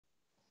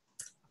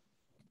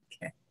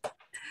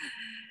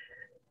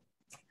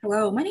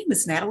Hello, my name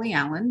is Natalie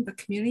Allen, the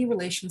Community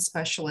Relations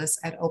Specialist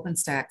at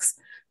OpenStax.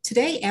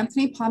 Today,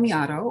 Anthony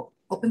Palmiato,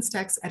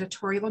 OpenStax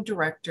Editorial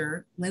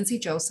Director, Lindsay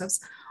Josephs,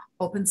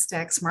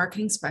 OpenStax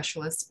Marketing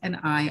Specialist, and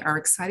I are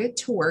excited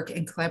to work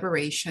in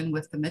collaboration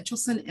with the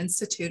Michelson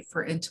Institute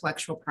for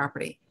Intellectual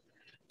Property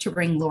to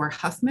bring Laura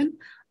Huffman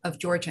of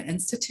Georgia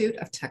Institute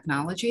of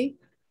Technology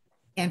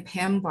and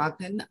Pam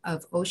Bogdan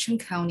of Ocean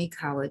County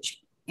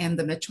College and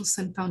the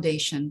Michelson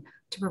Foundation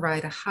to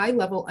provide a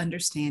high-level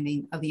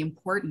understanding of the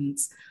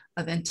importance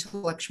of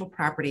intellectual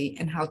property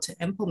and how to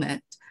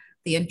implement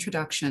the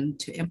introduction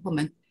to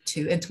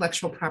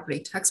intellectual property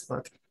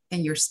textbook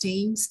in your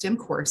STEM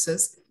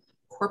courses,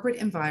 corporate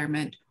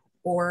environment,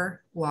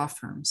 or law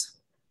firms.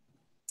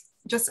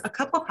 Just a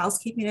couple of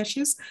housekeeping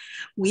issues.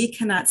 We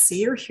cannot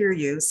see or hear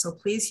you, so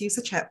please use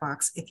the chat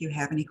box if you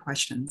have any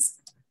questions.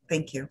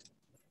 Thank you.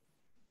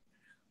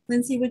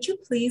 Lindsay, would you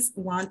please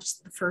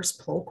launch the first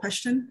poll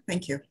question?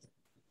 Thank you.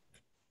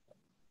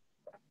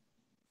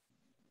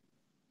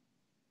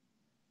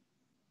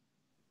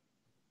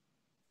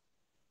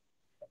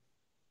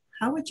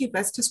 How would you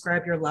best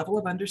describe your level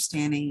of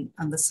understanding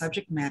on the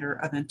subject matter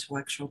of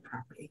intellectual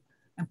property?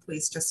 And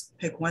please just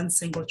pick one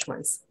single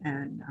choice.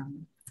 And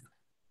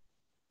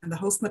the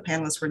host and the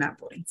panelists were not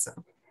voting,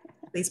 so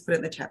please put it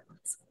in the chat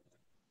box.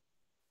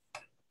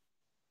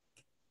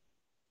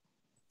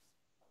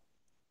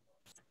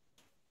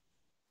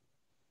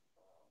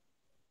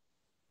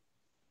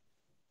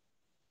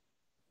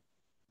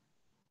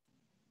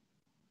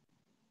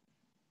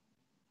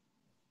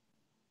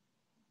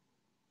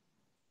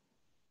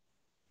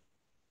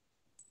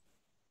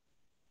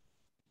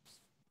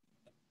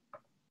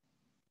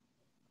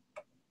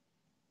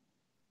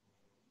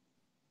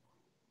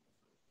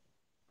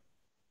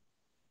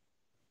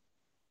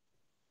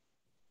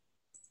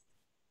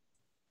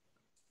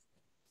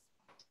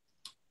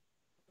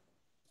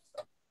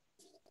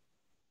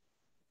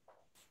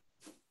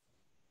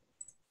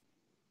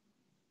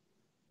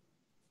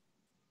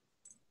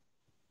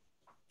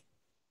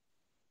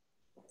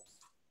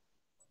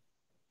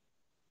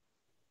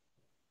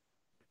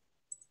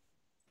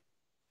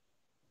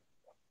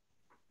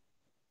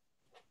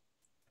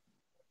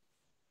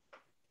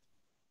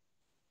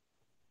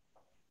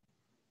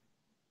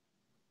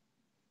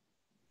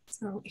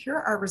 So here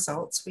are our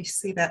results. We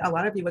see that a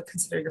lot of you would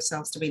consider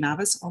yourselves to be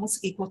novice,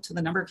 almost equal to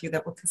the number of you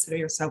that will consider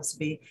yourselves to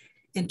be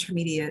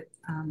intermediate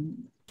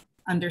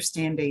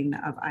understanding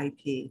of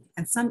IP,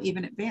 and some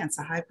even advanced,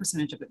 a high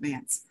percentage of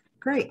advanced.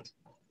 Great.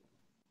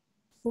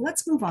 Well,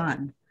 let's move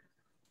on.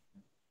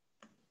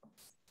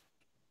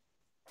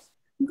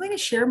 I'm going to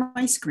share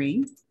my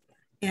screen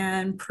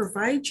and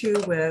provide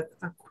you with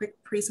a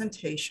quick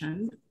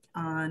presentation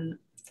on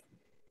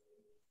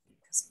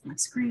my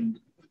screen.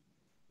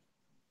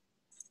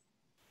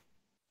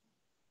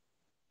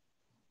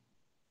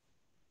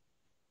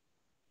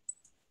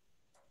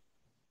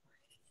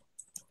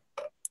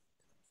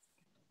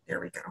 There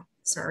we go.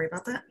 Sorry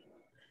about that.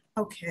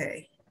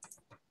 Okay.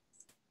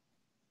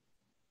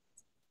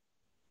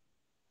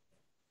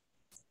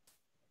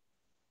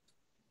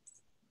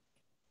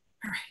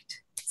 All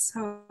right.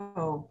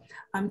 So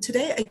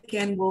today,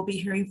 again, we'll be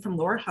hearing from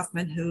Laura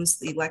Huffman, who's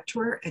the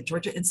lecturer at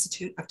Georgia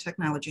Institute of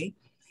Technology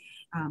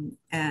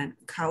and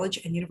College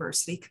and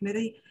University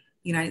Committee,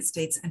 United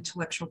States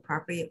Intellectual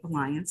Property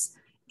Alliance,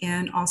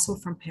 and also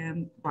from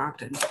Pam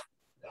Bogdan.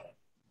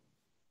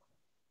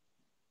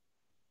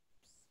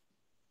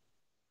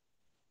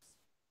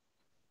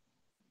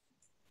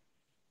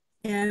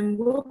 And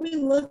we'll be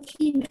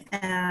looking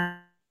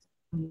at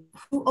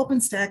who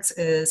OpenStax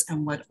is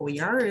and what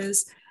OER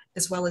is,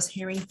 as well as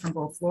hearing from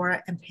both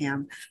Laura and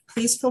Pam.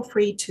 Please feel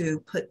free to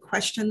put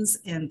questions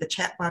in the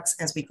chat box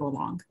as we go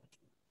along.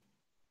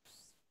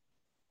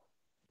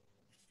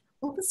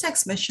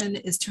 OpenStax mission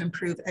is to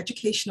improve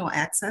educational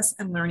access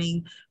and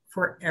learning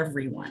for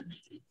everyone.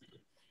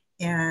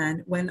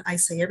 And when I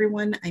say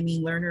everyone, I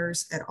mean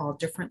learners at all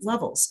different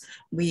levels.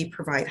 We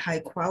provide high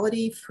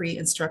quality, free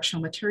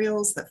instructional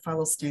materials that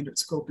follow standard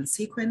scope and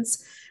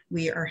sequence.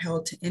 We are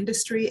held to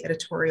industry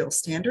editorial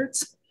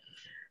standards.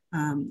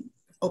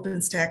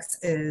 OpenStax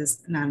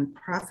is a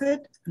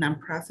nonprofit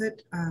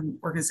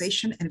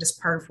organization, and it is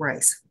part of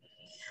RISE.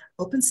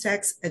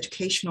 OpenStax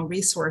educational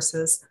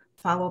resources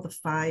follow the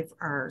 5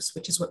 R's,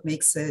 which is what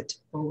makes it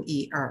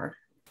OER,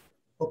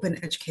 Open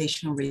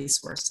Educational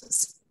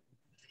Resources.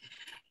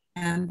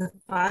 And the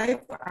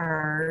 5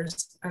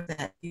 R's are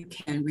that you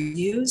can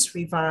reuse,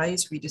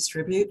 revise,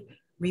 redistribute,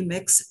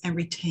 remix, and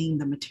retain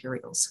the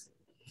materials.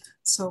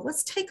 So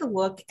let's take a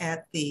look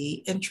at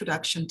the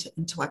Introduction to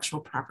Intellectual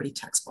Property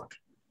textbook.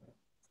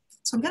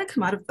 So I'm going to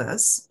come out of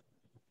this.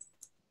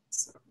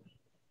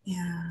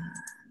 And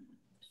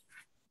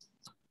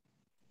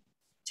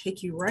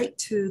take you right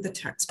to the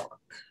textbook.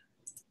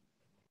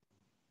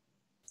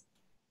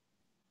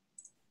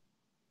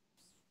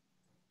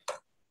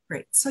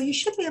 Great, so you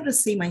should be able to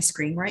see my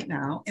screen right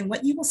now, and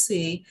what you will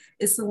see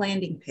is the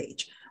landing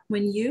page.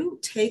 When you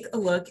take a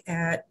look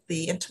at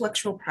the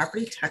intellectual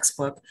property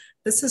textbook,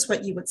 this is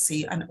what you would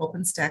see on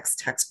OpenStax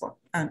textbook,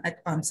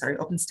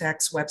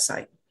 OpenStax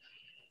website.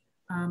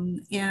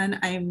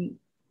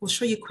 We'll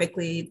show you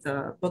quickly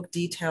the book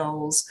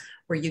details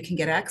where you can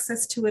get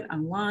access to it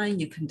online.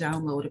 You can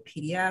download a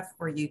PDF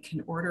or you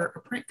can order a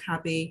print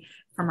copy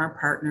from our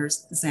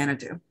partners,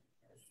 Xanadu,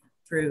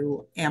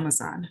 through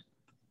Amazon.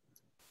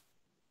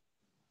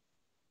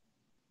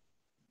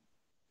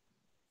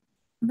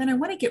 And then I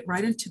want to get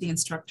right into the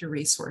instructor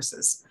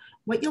resources.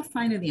 What you'll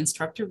find in the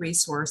instructor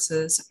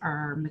resources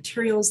are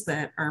materials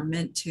that are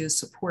meant to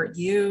support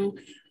you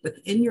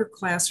within your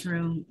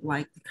classroom,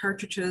 like the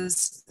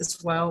cartridges,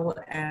 as well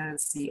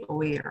as the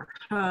OER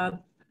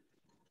Hub,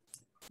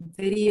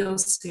 video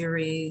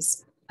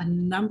series, a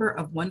number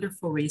of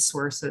wonderful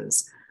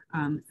resources,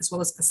 as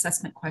well as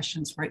assessment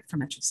questions right from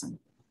Michelson.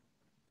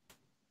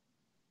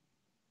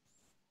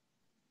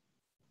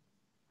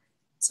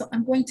 So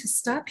I'm going to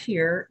stop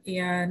here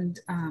and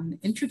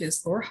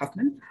introduce Laura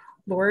Huffman.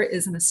 Laura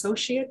is an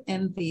associate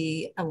in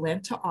the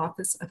Atlanta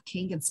office of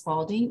King and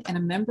Spalding and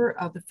a member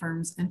of the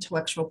firm's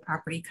intellectual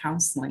property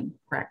counseling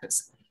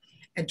practice.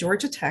 At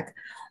Georgia Tech,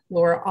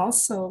 Laura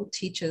also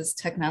teaches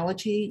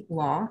technology,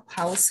 law,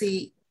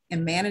 policy,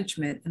 and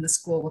management in the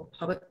School of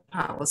Public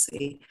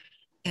Policy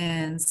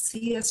and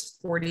CS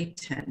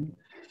 4010,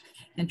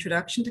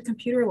 Introduction to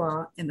Computer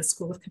Law in the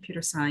School of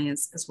Computer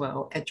Science as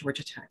well at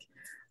Georgia Tech.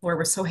 Laura,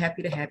 we're so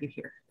happy to have you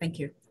here. Thank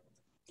you.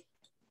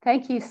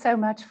 Thank you so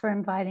much for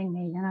inviting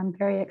me. And I'm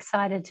very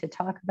excited to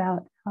talk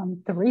about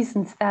the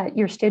reasons that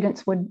your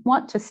students would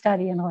want to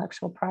study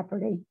intellectual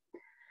property.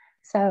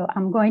 So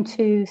I'm going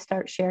to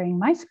start sharing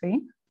my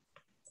screen.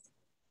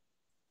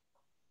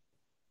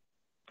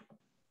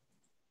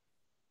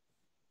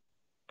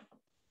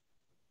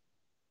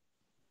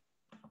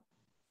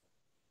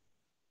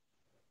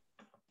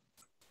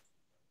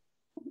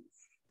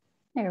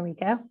 There we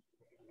go.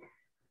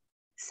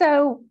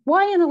 So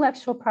why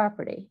intellectual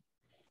property?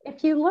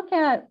 If you look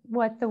at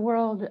what the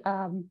world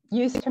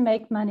used to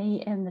make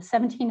money in the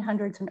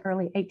 1700s and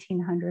early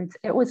 1800s,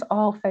 it was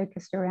all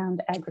focused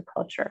around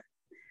agriculture.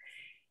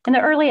 In the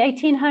early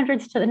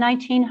 1800s to the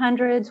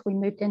 1900s, we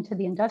moved into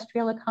the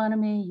industrial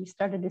economy. You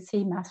started to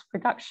see mass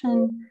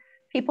production,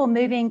 people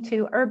moving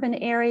to urban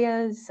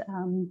areas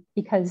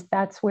because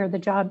that's where the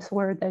jobs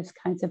were, those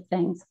kinds of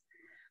things.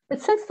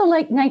 But since the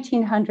late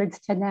 1900s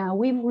to now,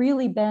 we've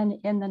really been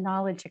in the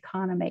knowledge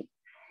economy.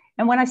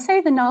 And when I say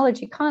the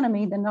knowledge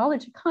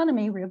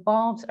economy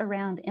revolves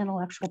around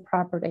intellectual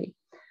property.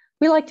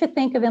 We like to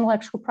think of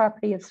intellectual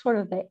property as sort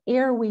of the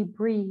air we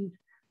breathe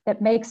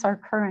that makes our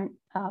current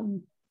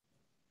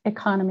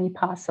economy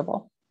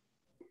possible.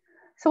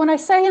 So when I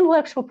say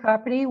intellectual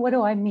property, what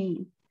do I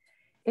mean?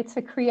 It's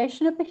a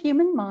creation of the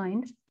human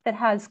mind that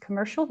has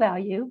commercial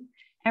value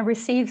and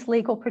receives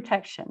legal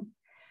protection.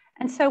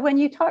 And so when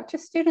you talk to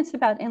students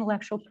about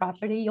intellectual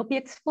property, you'll be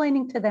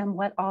explaining to them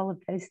what all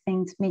of those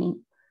things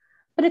mean.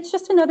 But it's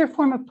just another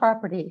form of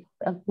property,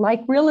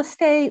 like real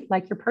estate,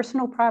 like your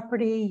personal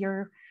property,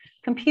 your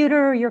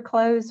computer, your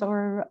clothes,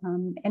 or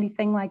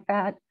anything like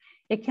that.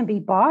 It can be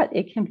bought,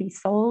 it can be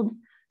sold.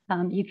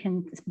 You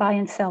can buy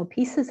and sell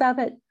pieces of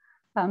it,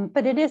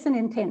 but it is an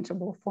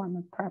intangible form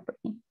of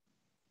property.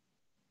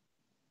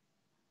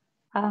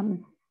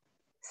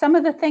 Some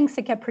of the things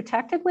that get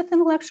protected with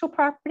intellectual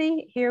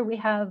property, here we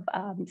have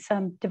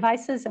some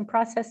devices and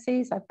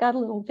processes. I've got a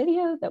little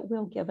video that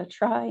we'll give a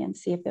try and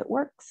see if it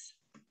works.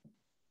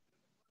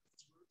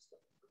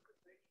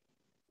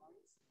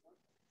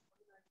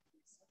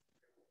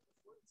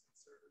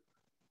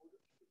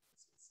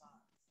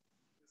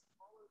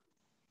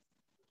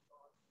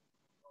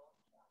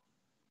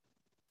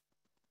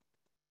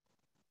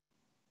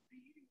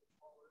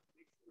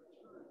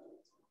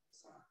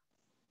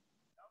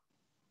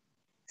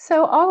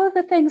 So all of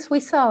the things we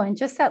saw in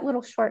just that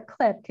little short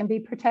clip can be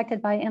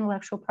protected by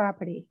intellectual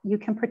property. You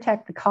can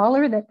protect the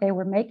collar that they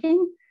were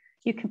making.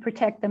 You can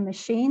protect the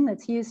machine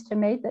that's used to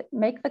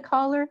make the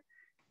collar.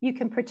 You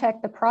can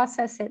protect the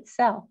process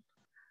itself.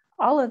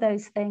 All of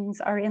those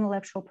things are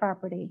intellectual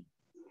property.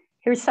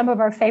 Here's some of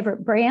our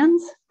favorite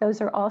brands.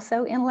 Those are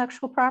also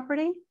intellectual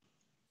property.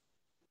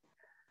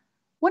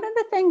 One of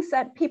the things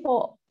that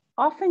people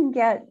often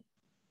get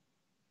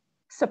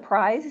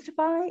surprised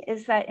by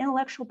is that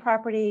intellectual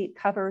property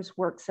covers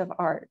works of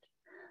art.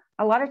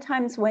 A lot of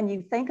times when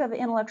you think of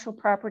intellectual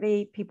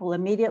property, people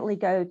immediately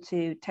go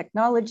to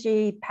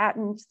technology,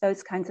 patents,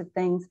 those kinds of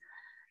things.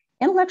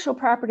 Intellectual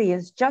property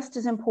is just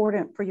as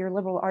important for your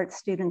liberal arts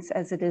students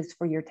as it is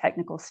for your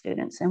technical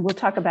students. And we'll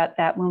talk about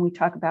that when we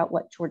talk about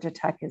what Georgia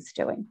Tech is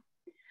doing.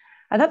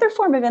 Another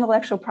form of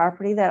intellectual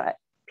property that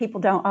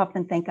people don't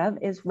often think of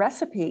is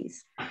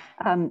recipes.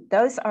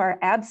 Those are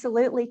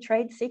absolutely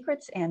trade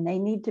secrets and they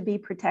need to be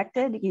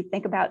protected. You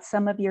think about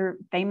some of your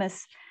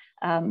famous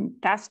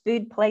fast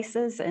food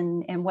places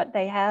and what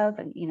they have,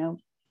 and, you know,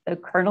 the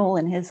Colonel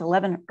and his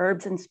 11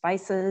 herbs and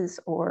spices,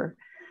 or,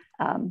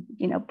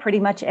 you know, pretty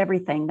much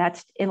everything.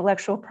 That's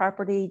intellectual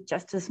property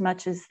just as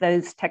much as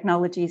those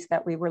technologies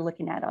that we were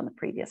looking at on the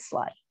previous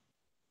slide.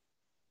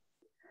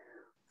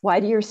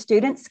 Why do your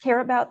students care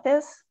about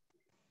this?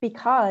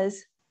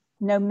 Because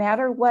no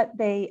matter what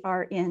they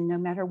are in, no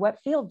matter what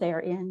field they're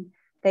in,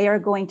 they are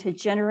going to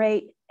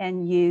generate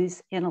and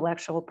use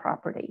intellectual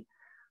property.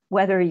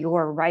 Whether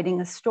you're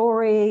writing a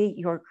story,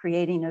 you're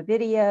creating a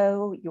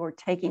video, you're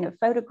taking a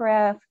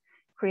photograph,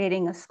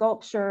 creating a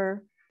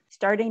sculpture,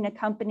 starting a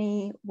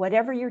company,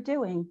 whatever you're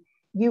doing,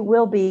 you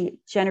will be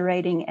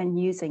generating and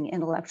using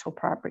intellectual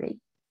property.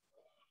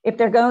 If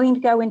they're going to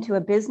go into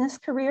a business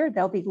career,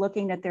 they'll be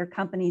looking at their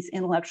company's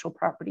intellectual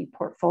property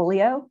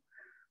portfolio.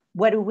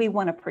 What do we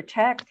want to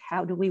protect?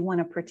 How do we want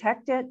to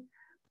protect it?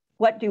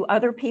 What do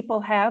other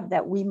people have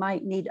that we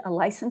might need a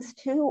license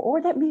to,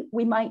 or that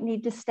we might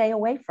need to stay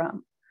away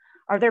from?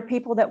 Are there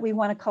people that we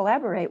want to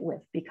collaborate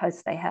with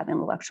because they have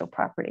intellectual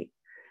property?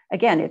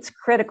 Again, it's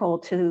critical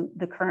to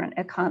the current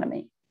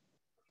economy.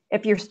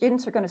 If your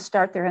students are going to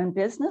start their own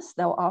business,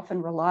 they'll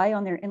often rely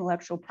on their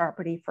intellectual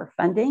property for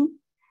funding.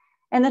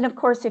 And then, of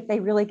course, if they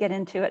really get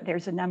into it,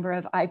 there's a number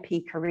of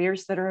IP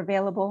careers that are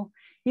available.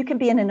 You can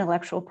be an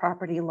intellectual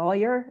property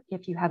lawyer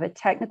if you have a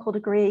technical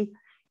degree.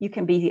 You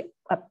can be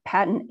a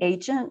patent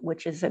agent,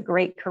 which is a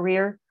great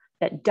career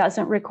that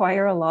doesn't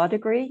require a law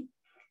degree.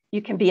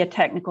 You can be a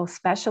technical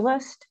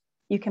specialist.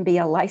 You can be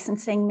a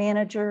licensing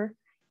manager.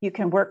 You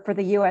can work for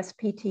the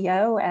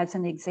USPTO as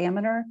an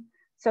examiner.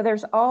 So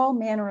there's all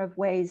manner of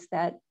ways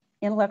that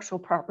intellectual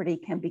property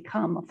can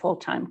become a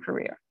full-time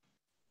career.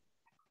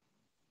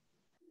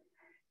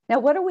 Now,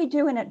 what are we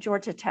doing at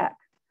Georgia Tech?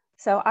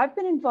 So I've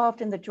been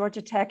involved in the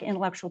Georgia Tech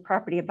Intellectual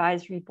Property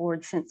Advisory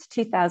Board since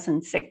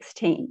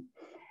 2016.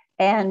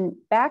 And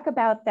back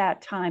about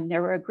that time,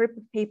 there were a group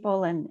of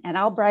people, and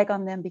I'll brag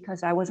on them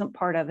because I wasn't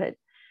part of it,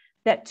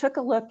 that took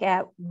a look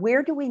at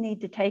where do we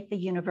need to take the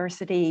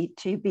university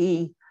to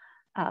be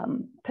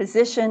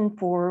positioned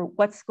for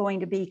what's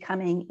going to be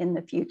coming in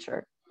the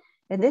future.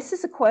 And this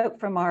is a quote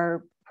from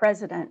our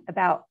president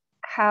about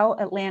how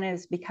Atlanta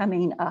is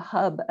becoming a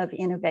hub of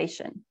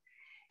innovation.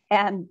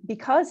 And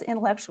because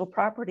intellectual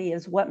property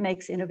is what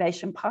makes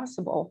innovation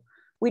possible,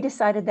 we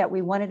decided that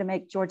we wanted to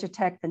make Georgia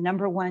Tech the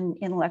 #1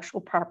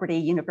 intellectual property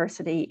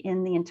university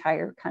in the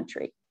entire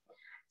country.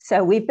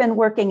 So we've been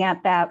working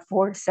at that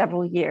for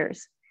several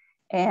years.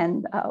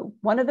 And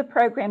one of the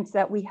programs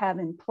that we have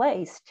in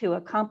place to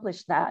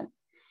accomplish that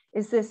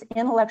is this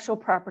intellectual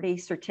property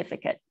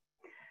certificate.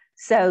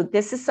 So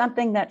this is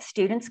something that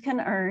students can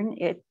earn.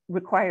 It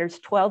requires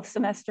 12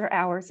 semester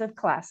hours of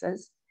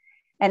classes.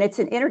 And it's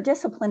an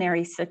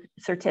interdisciplinary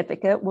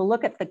certificate. We'll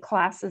look at the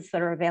classes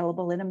that are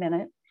available in a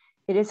minute.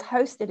 It is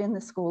hosted in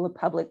the School of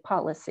Public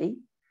Policy.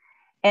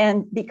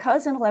 And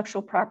because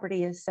intellectual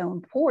property is so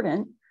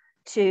important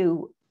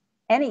to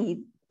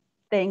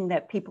anything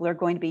that people are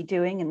going to be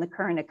doing in the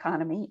current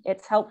economy,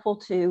 it's helpful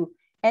to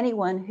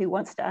anyone who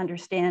wants to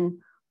understand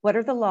what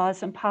are the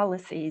laws and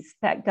policies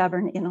that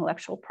govern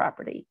intellectual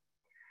property.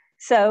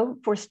 So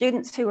for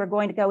students who are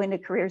going to go into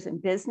careers in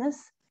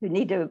business, who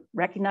need to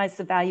recognize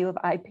the value of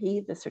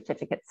IP, the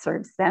certificate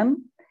serves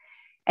them.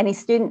 Any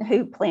student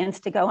who plans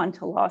to go on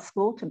to law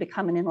school to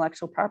become an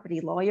intellectual property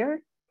lawyer.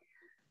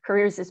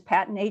 Careers as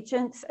patent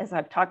agents, as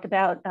I've talked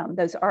about,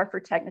 those are for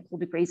technical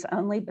degrees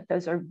only, but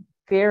those are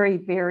very,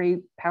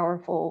 very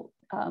powerful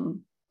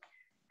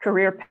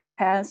career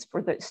paths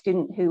for the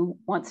student who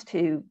wants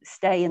to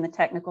stay in the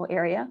technical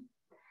area.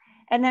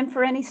 And then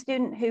for any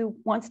student who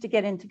wants to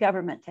get into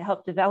government to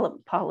help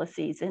develop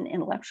policies in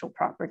intellectual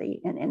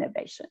property and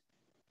innovation.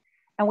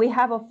 And we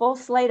have a full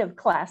slate of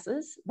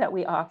classes that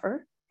we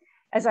offer.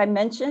 As I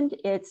mentioned,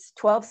 it's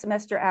 12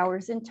 semester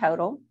hours in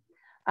total.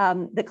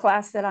 The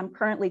class that I'm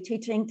currently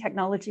teaching,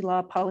 Technology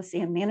Law, Policy,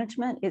 and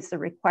Management, is the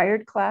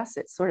required class.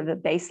 It's sort of the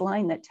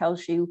baseline that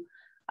tells you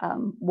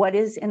what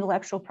is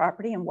intellectual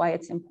property and why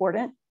it's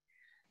important.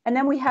 And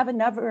then we have a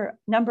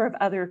number of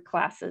other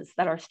classes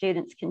that our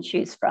students can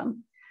choose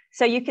from.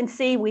 So you can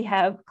see we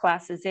have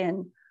classes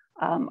in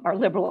our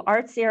liberal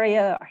arts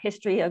area, our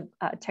history of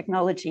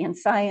technology and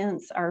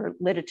science, our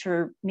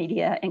literature,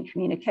 media, and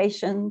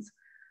communications,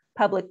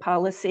 public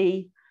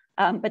policy.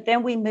 But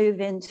then we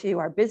move into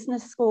our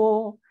business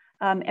school,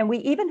 and we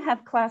even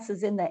have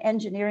classes in the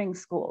engineering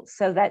school,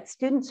 so that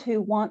students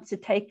who want to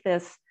take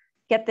this,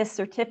 get this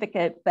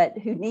certificate, but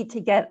who need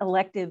to get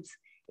electives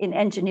in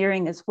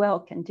engineering as well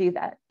can do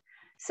that.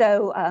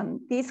 So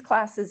these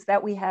classes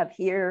that we have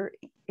here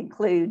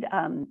include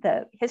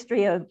the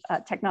history of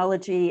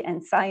technology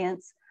and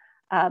science,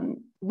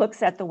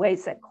 looks at the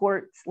ways that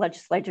courts,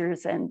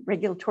 legislatures, and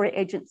regulatory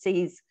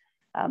agencies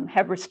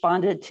have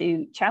responded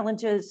to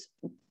challenges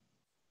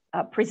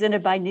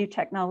presented by new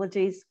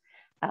technologies.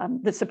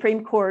 The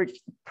Supreme Court,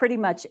 pretty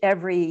much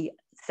every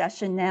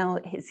session now,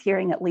 is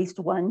hearing at least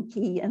one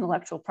key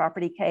intellectual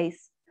property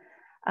case.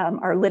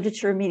 Our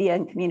literature, media,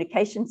 and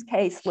communications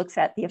case looks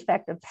at the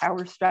effect of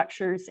power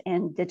structures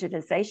and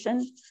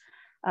digitization.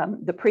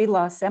 The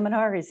pre-law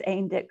seminar is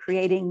aimed at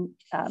creating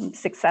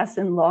success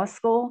in law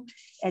school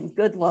and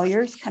good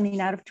lawyers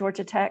coming out of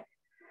Georgia Tech.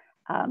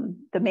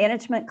 The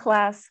management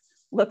class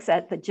looks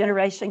at the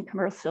generation,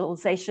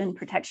 commercialization,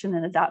 protection,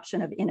 and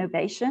adoption of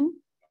innovation.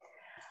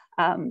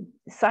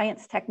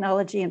 Science,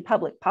 technology, and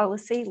public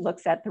policy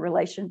looks at the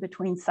relation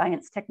between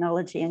science,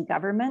 technology, and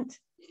government.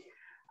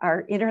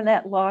 Our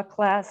internet law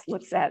class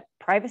looks at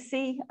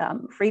privacy,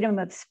 freedom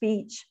of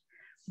speech,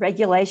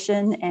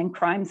 regulation, and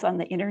crimes on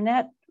the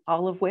internet,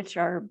 all of which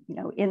are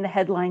in the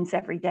headlines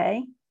every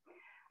day.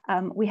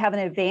 We have an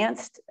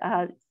advanced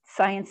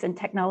science and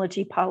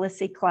technology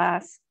policy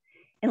class,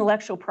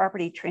 intellectual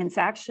property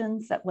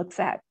transactions that looks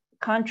at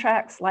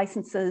contracts,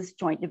 licenses,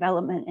 joint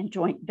development, and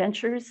joint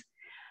ventures.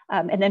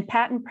 And then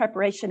patent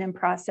preparation and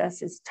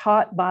process is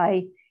taught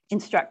by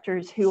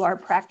instructors who are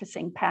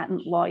practicing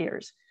patent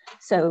lawyers.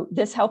 So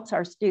this helps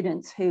our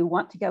students who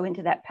want to go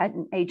into that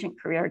patent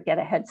agent career get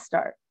a head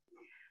start.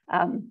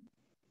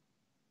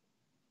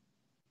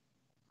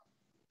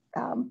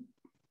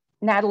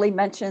 Natalie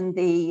mentioned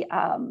the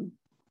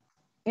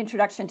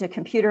Introduction to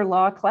Computer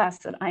Law class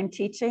that I'm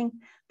teaching.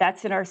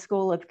 That's in our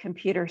School of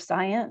Computer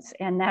Science,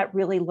 and that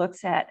really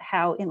looks at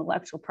how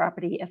intellectual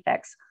property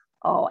affects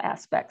all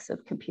aspects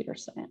of computer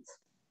science.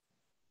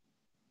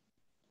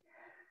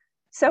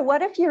 So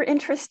what if you're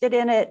interested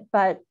in it,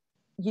 but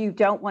you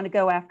don't want to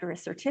go after a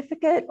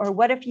certificate? Or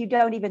what if you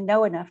don't even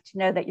know enough to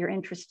know that you're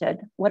interested?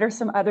 What are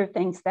some other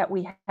things that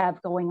we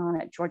have going on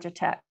at Georgia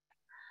Tech?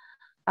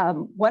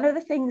 One of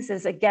the things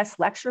is a guest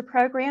lecture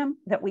program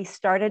that we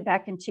started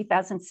back in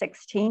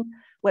 2016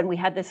 when we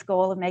had this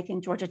goal of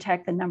making Georgia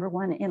Tech the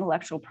 #1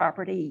 intellectual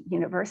property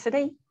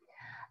university.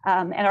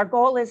 And our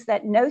goal is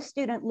that no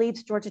student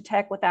leaves Georgia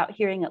Tech without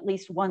hearing at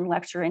least one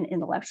lecture in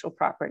intellectual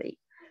property.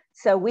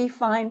 So we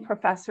find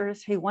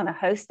professors who want to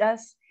host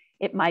us.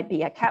 It might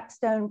be a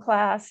capstone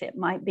class, it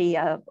might be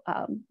a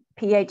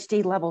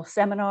PhD level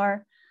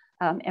seminar.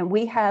 And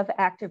we have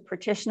active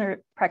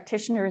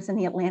practitioners in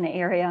the Atlanta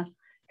area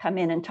come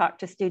in and talk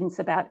to students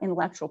about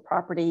intellectual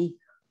property.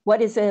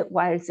 What is it?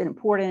 Why is it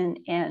important?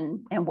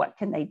 And what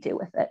can they do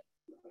with it?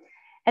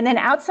 And then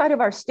outside of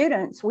our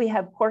students, we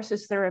have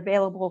courses that are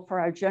available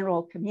for our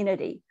general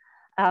community.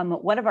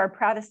 One of our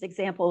proudest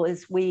examples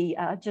is we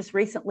just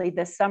recently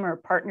this summer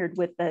partnered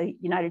with the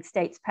United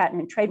States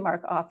Patent and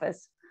Trademark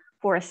Office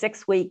for a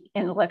 6-week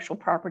intellectual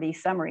property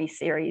summary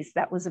series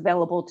that was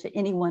available to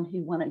anyone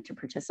who wanted to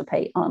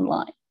participate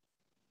online.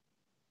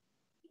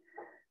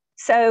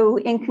 So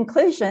in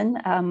conclusion,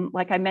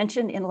 like I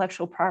mentioned,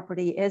 intellectual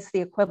property is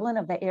the equivalent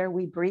of the air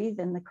we breathe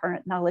in the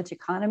current knowledge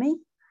economy.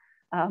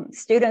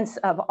 Students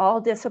of all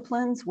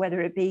disciplines,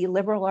 whether it be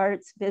liberal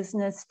arts,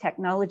 business,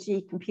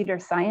 technology, computer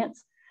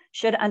science,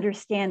 should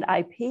understand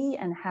IP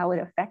and how it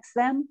affects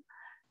them.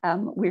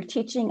 We're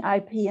teaching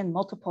IP in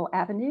multiple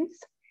avenues,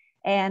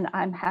 and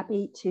I'm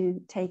happy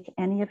to take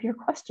any of your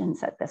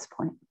questions at this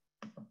point.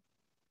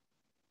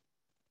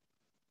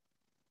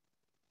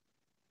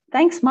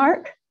 Thanks,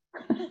 Mark.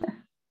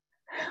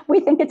 We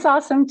think it's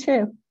awesome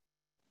too.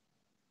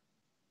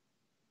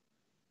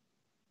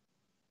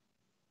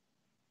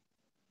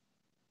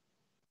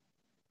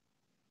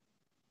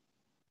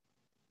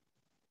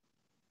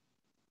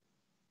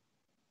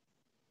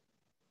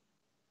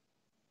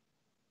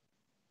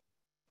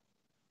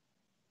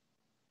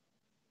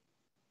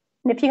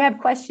 And if you have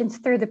questions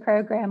through the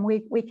program,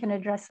 we can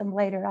address them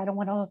later. I don't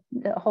want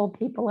to hold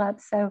people up.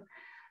 So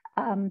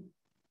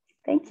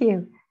thank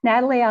you.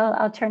 Natalie,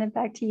 I'll turn it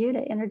back to you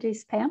to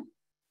introduce Pam.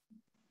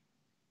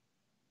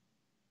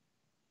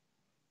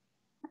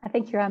 I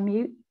think you're on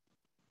mute.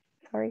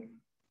 Sorry.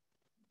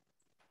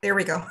 There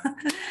we go.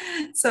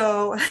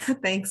 So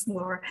thanks,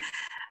 Laura.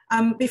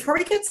 Before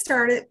we get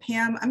started,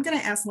 Pam, I'm going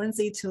to ask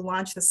Lindsay to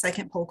launch the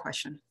second poll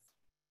question.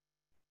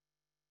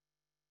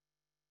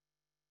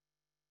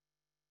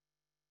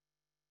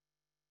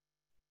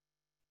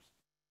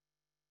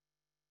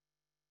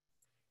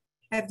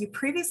 Have you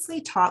previously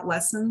taught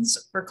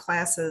lessons or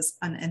classes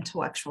on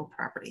intellectual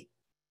property?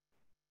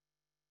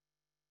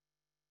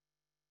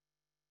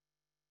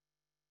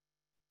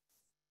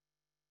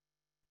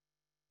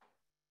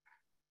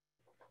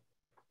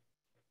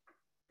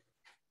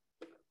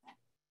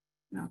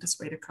 I'll just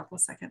wait a couple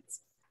of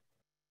seconds.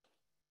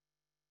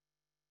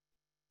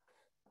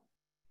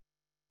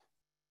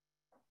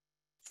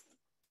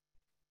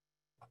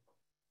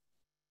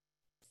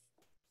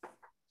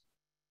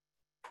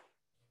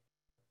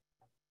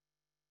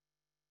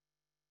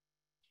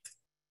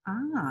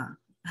 Ah,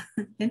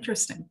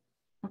 interesting.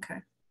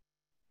 Okay.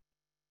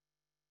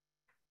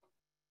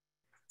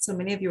 So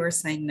many of you are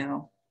saying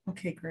no.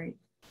 Okay, great.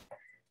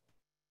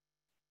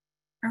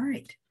 All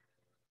right.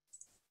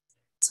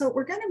 So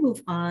we're going to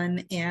move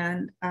on,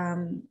 and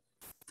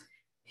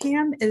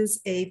Pam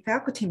is a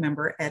faculty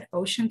member at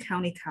Ocean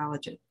County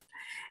College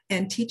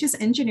and teaches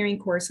engineering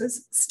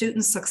courses,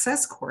 student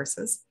success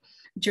courses,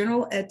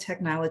 general ed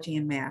technology,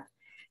 and math.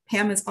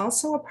 Pam is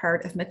also a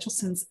part of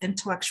Michelson's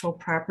intellectual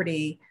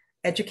property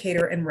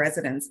Educator in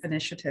Residence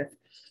initiative,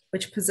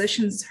 which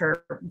positions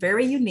her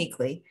very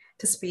uniquely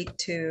to speak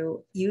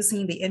to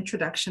using the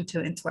Introduction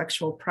to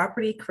Intellectual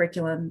Property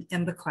curriculum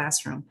in the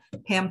classroom.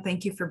 Pam,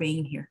 thank you for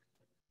being here.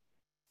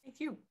 Thank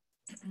you.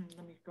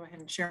 Let me go ahead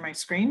and share my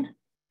screen.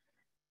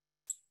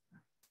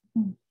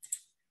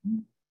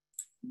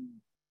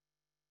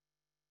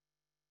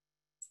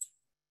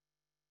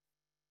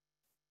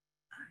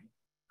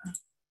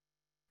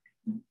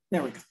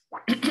 There we go.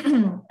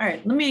 All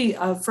right, let me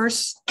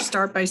first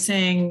start by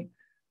saying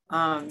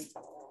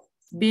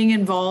Being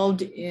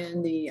involved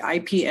in the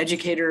IP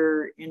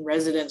Educator in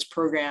Residence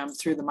program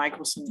through the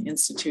Michelson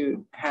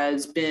Institute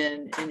has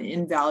been an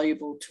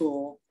invaluable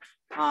tool.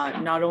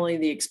 Not only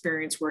the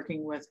experience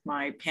working with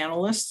my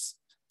panelists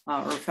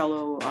or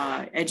fellow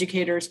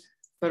educators,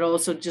 but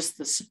also just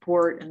the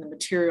support and the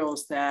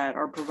materials that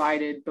are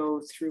provided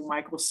both through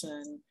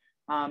Michelson,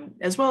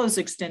 as well as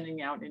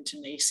extending out into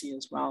NACCE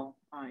as well,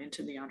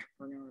 into the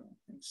entrepreneurial.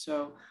 And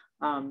so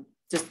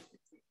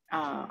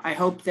I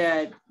hope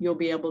that you'll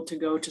be able to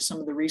go to some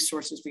of the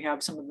resources. We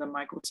have some of the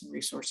Michelson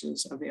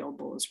resources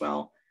available as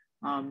well,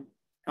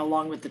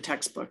 along with the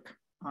textbook.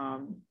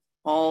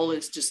 All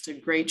is just a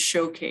great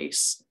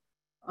showcase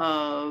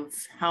of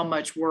how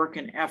much work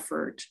and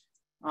effort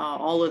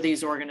all of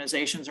these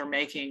organizations are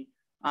making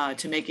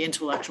to make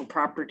intellectual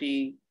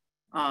property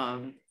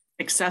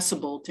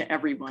accessible to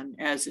everyone,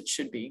 as it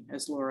should be,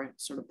 as Laura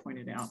sort of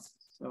pointed out.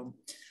 So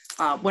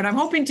what I'm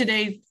hoping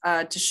today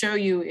to show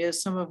you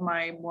is some of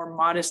my more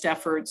modest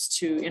efforts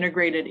to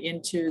integrate it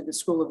into the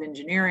School of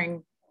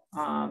Engineering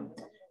and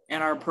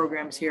our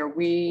programs here.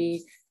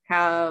 We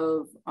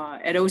have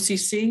at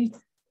OCC,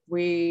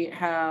 we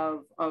have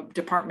a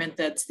department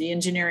that's the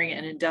Engineering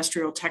and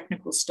Industrial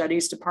Technical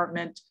Studies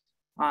Department.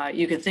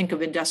 You could think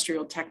of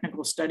industrial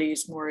technical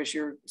studies more as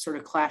your sort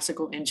of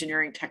classical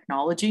engineering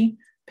technology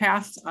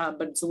path,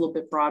 but it's a little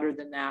bit broader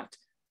than that.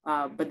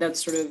 But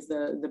that's sort of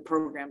the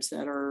programs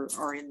that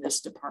are in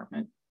this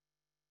department.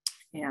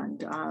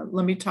 And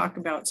let me talk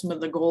about some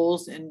of the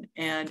goals,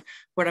 and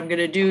what I'm going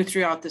to do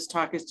throughout this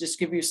talk is just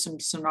give you some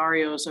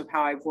scenarios of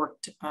how I've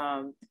worked,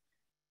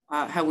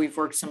 how we've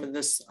worked some of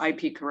this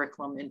IP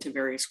curriculum into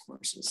various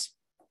courses.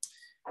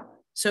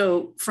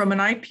 So from an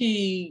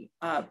IP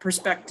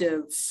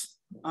perspective,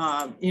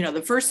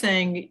 the first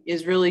thing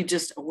is really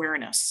just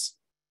awareness.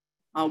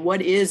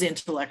 What is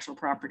intellectual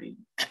property?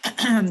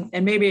 and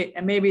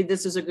maybe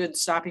this is a good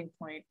stopping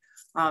point.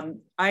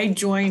 I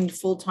joined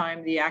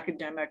full-time the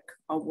academic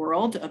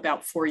world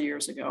about 4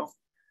 years ago.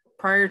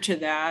 Prior to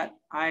that,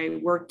 I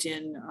worked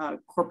in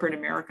corporate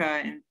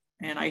America,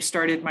 and I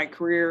started my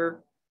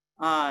career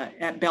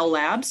at Bell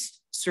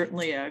Labs,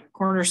 certainly a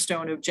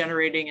cornerstone of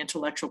generating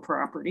intellectual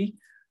property.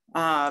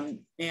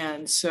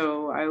 And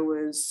so I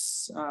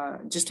was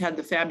just had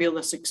the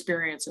fabulous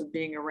experience of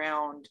being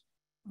around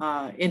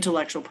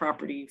intellectual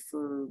property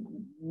for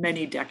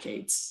many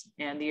decades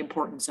and the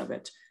importance of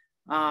it.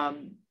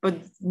 But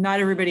not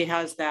everybody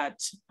has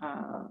that.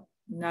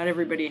 Not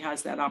everybody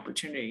has that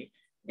opportunity.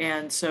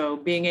 And so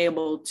being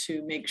able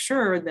to make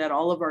sure that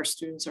all of our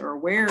students are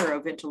aware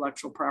of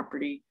intellectual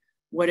property,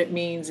 what it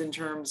means in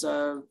terms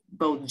of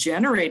both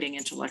generating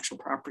intellectual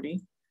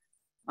property,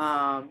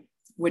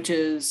 which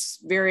is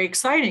very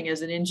exciting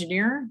as an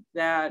engineer,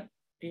 that,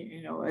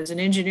 as an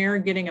engineer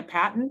getting a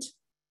patent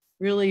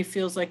really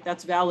feels like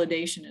that's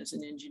validation as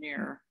an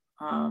engineer.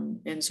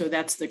 And so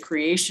that's the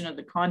creation of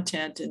the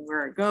content and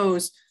where it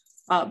goes.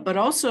 But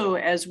also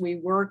as we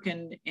work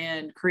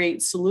and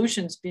create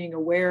solutions, being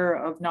aware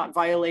of not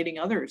violating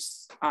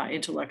others'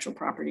 intellectual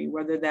property,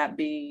 whether that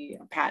be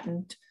a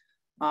patent,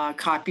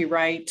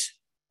 copyright,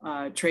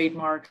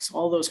 trademarks,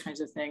 all those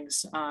kinds of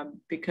things,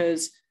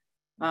 because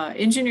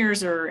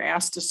engineers are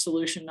asked to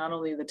solution not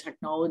only the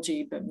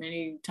technology, but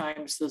many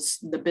times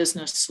the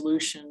business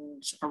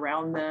solutions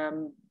around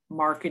them,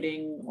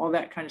 marketing, all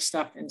that kind of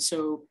stuff. And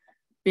so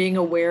being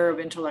aware of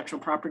intellectual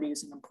property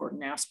is an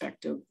important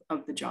aspect of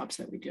the jobs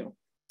that we do.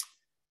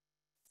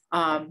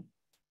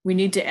 We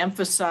need to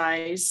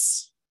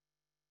emphasize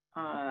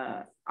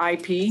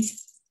IP,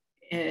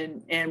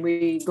 and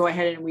we go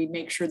ahead and we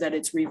make sure that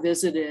it's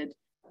revisited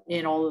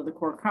in all of the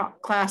core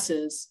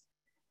classes.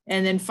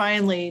 And then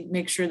finally,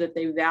 make sure that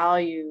they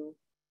value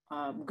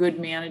good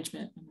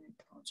management.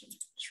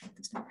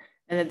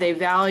 And that they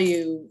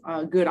value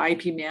good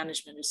IP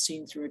management is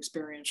seen through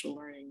experiential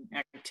learning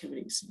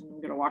activities. And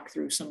I'm going to walk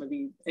through some of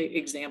the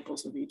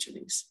examples of each of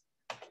these.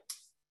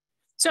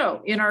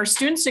 So in our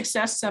student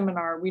success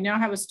seminar, we now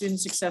have a student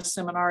success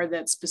seminar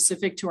that's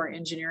specific to our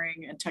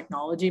engineering and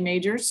technology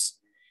majors.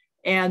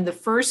 And the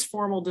first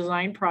formal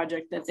design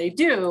project that they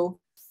do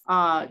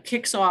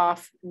kicks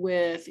off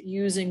with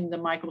using the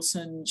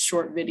Michelson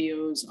short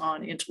videos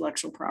on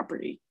intellectual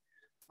property.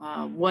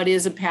 What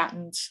is a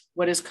patent?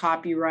 What is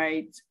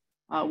copyright?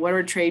 What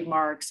are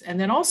trademarks? And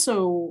then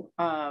also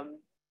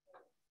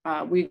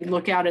we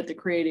look out at the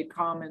Creative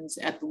Commons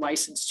at the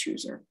license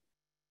chooser.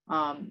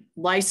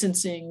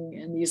 Licensing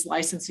and these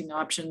licensing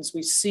options,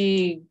 we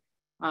see,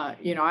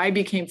 I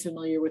became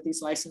familiar with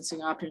these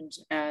licensing options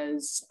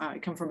as I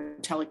come from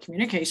a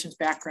telecommunications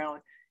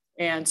background.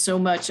 And so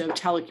much of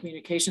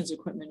telecommunications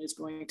equipment is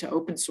going to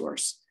open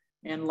source.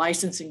 And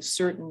licensing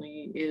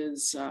certainly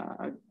is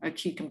a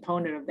key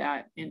component of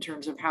that in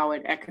terms of how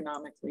it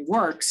economically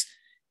works.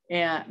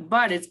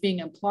 But it's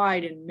being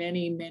applied in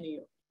many,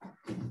 many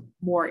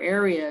more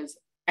areas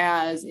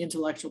as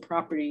intellectual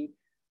property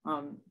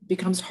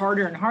becomes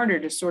harder and harder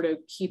to sort of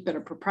keep at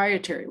a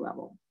proprietary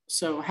level.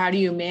 So how do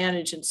you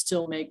manage and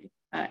still make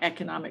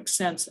economic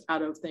sense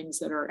out of things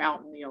that are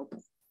out in the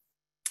open?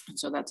 And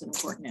so that's an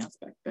important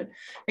aspect. But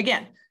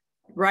again,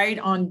 right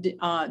on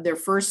their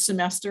first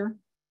semester.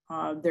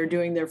 They're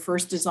doing their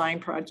first design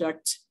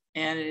project,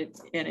 and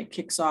it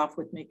kicks off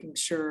with making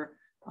sure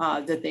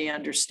that they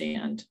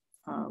understand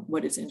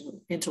what is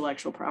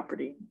intellectual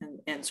property,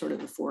 and sort of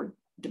the 4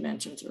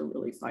 dimensions, or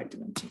really 5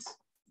 dimensions.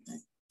 Okay.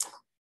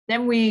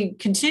 Then we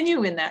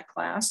continue in that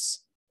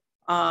class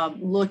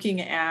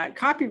looking at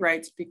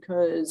copyrights,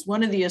 because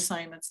one of the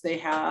assignments they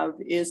have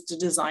is to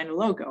design a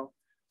logo.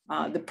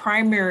 The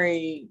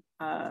primary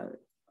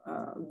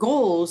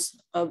goals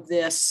of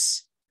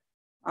this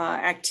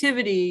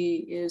activity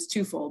is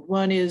twofold.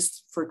 One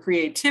is for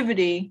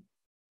creativity,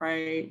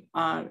 right?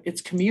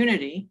 It's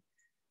community.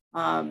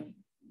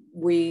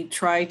 We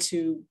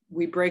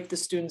break the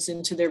students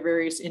into their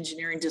various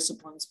engineering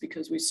disciplines,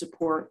 because we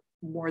support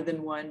more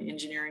than one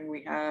engineering.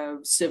 We have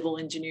civil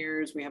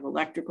engineers, we have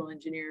electrical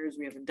engineers,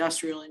 we have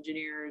industrial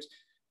engineers,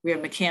 we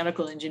have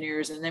mechanical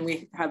engineers, and then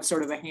we have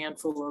sort of a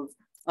handful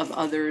of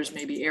others,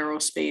 maybe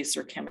aerospace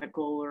or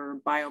chemical or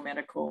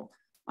biomedical,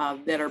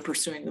 that are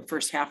pursuing the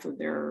first half of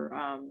their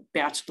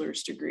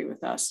bachelor's degree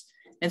with us.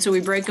 And so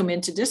we break them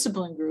into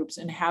discipline groups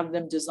and have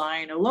them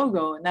design a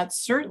logo. And that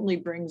certainly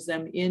brings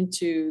them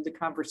into the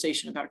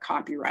conversation about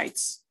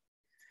copyrights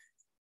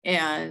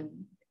and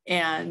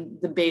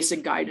the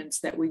basic guidance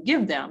that we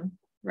give them,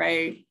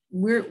 right?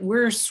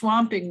 We're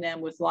swamping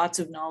them with lots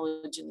of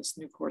knowledge in this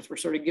new course. We're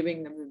sort of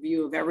giving them the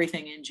view of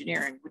everything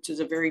engineering, which is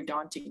a very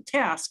daunting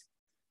task.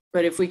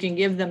 But if we can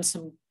give them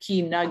some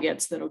key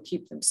nuggets that'll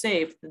keep them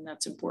safe, then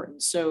that's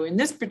important. So in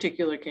this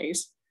particular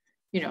case,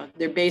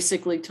 they're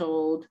basically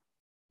told,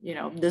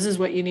 this is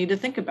what you need to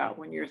think about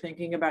when you're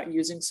thinking about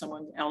using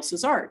someone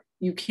else's art.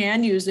 You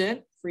can use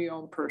it for your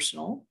own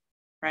personal,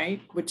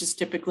 right? Which is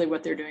typically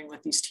what they're doing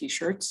with these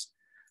t-shirts.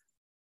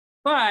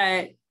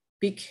 But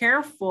be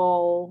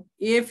careful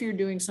if you're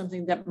doing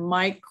something that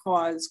might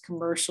cause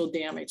commercial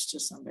damage to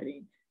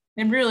somebody.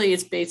 And really,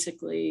 it's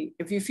basically,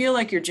 if you feel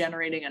like you're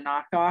generating a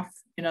knockoff,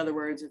 in other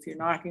words, if you're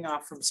knocking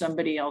off from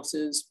somebody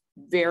else's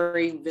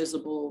very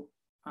visible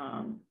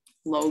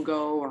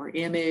logo or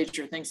image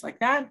or things like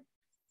that,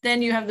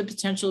 then you have the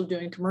potential of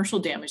doing commercial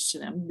damage to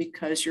them,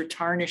 because you're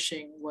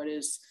tarnishing what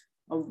is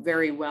a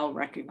very well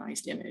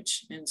recognized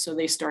image. And so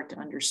they start to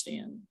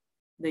understand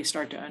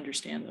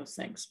those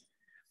things.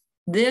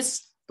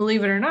 This,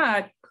 believe it or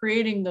not,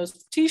 creating those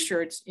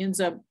t-shirts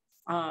ends up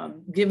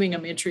giving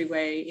them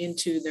entryway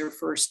into their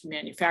first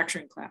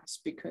manufacturing class,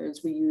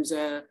 because we use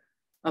a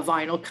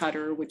vinyl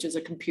cutter, which is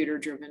a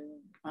computer-driven,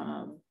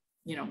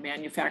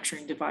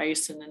 manufacturing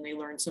device, and then they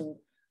learn some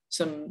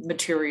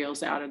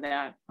materials out of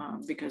that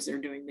because they're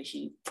doing the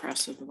heat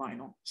press of the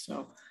vinyl.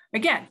 So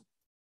again,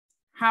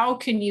 how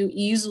can you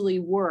easily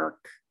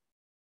work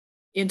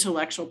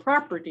intellectual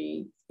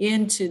property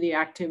into the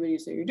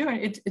activities that you're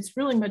doing? It's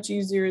really much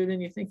easier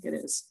than you think it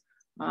is,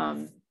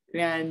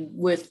 and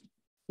with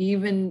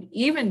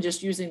even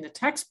just using the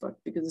textbook,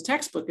 because the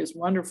textbook is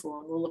wonderful,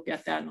 and we'll look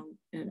at that,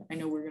 and I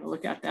know we're going to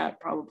look at that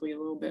probably a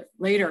little bit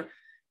later.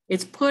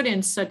 It's put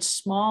in such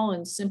small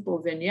and simple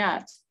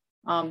vignettes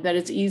that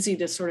it's easy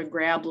to sort of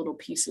grab little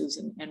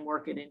pieces and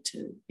work it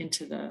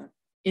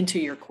into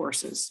your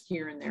courses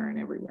here and there and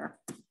everywhere.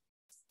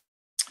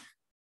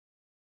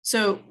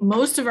 So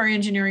most of our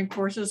engineering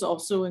courses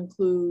also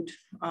include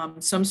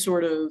some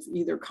sort of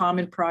either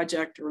common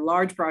project or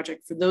large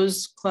project. For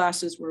those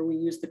classes where we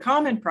use the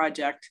common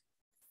project,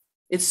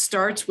 it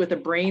starts with a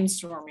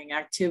brainstorming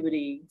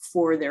activity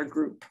for their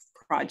group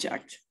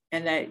project.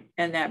 And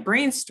that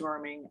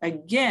brainstorming,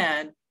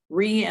 again,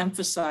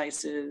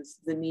 re-emphasizes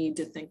the need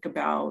to think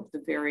about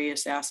the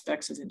various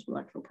aspects of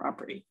intellectual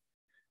property,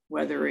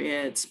 whether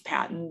it's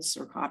patents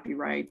or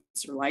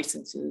copyrights or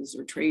licenses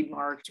or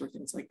trademarks or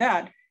things like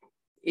that.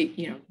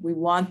 We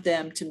want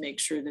them to make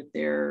sure that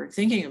they're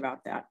thinking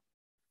about that.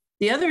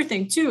 The other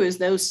thing too is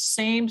those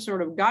same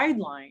sort of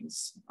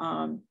guidelines.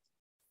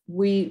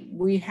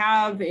 We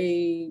have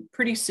a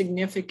pretty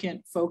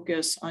significant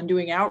focus on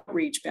doing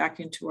outreach back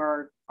into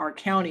our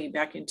county,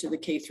 back into the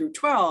K through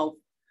 12.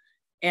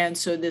 And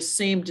so this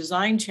same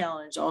design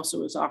challenge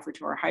also is offered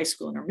to our high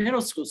school and our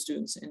middle school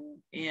students.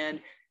 And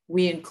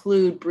we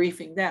include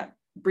briefing them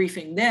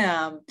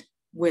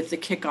with the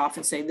kickoff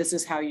and say, this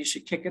is how you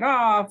should kick it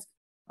off.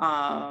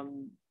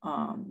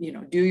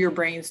 Do your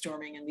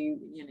brainstorming, and the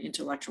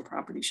intellectual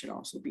property should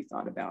also be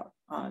thought about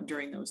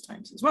during those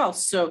times as well.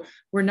 So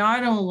we're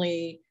not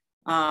only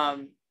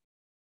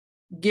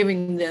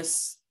giving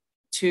this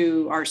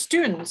to our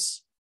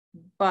students,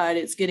 but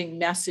it's getting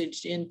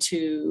messaged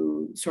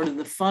into sort of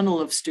the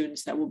funnel of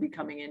students that will be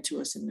coming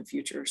into us in the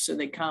future. So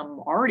they come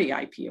already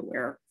IP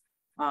aware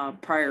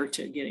prior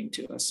to getting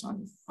to us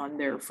on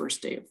their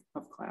first day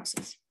of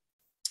classes.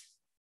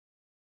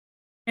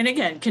 And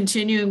again,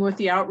 continuing with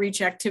the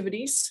outreach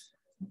activities,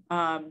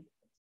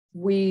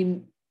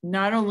 we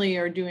not only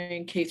are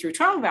doing K through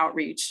 12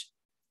 outreach,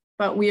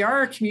 but we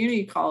are a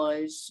community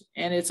college,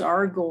 and it's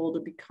our goal to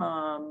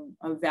become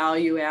a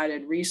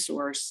value-added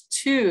resource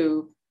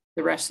to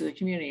the rest of the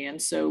community.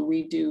 And so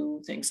we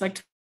do things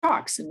like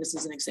talks, and this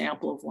is an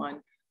example of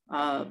one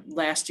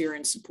last year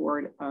in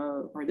support,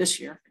 or this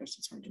year, because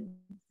it's hard to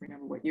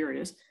remember here it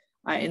is,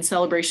 in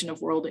celebration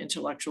of World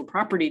Intellectual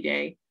Property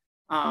Day.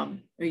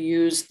 We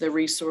used the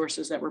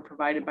resources that were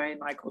provided by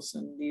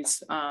Michelson,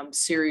 these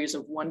series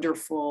of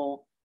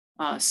wonderful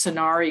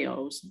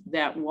scenarios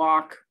that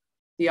walk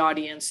the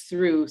audience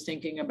through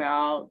thinking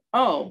about,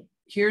 oh,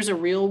 here's a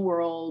real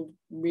world,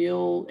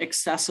 real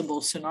accessible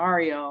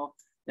scenario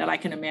that I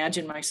can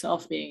imagine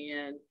myself being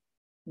in.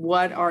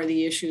 What are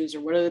the issues,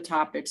 or what are the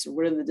topics, or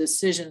what are the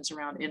decisions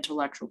around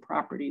intellectual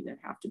property that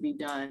have to be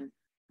done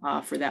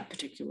for that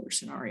particular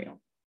scenario?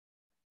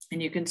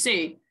 And you can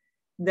see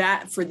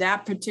that for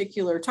that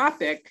particular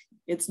topic,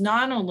 it's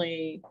not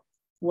only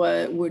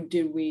what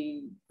did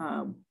we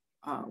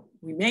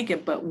make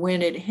it, but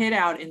when it hit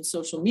out in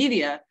social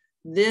media,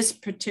 this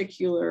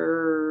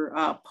particular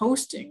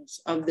postings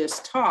of this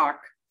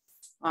talk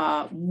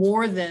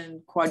more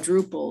than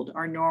quadrupled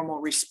our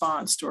normal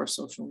response to our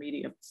social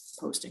media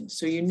postings.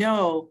 So you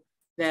know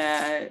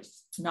that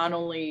not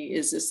only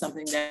is this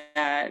something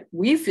that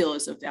we feel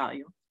is of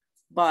value,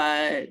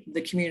 but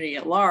the community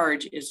at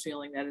large is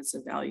feeling that it's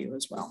of value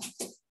as well.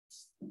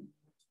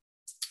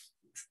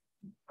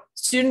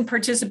 Student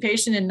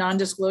participation in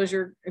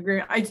non-disclosure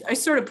agreement. I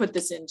sort of put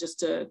this in just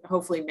to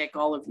hopefully make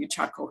all of you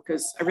chuckle,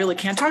 because I really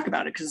can't talk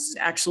about it because it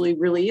actually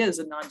really is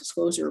a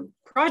non-disclosure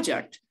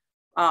project.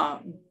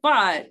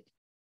 But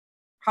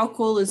how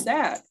cool is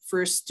that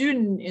for a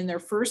student in their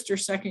first or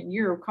second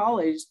year of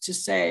college to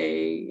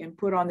say and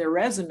put on their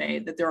resume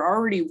that they're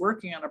already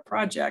working on a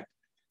project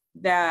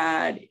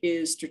that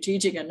is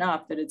strategic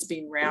enough that it's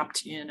being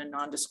wrapped in a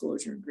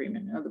non-disclosure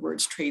agreement. In other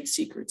words, trade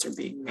secrets are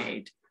being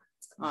made.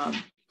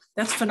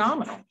 That's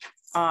phenomenal.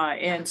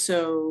 And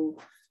so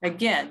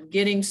again,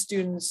 getting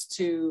students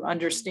to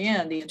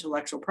understand the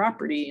intellectual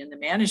property and the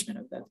management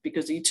of that,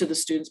 because each of the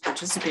students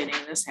participating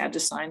in this had to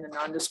sign the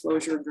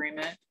non-disclosure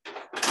agreement.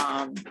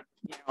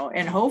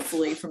 And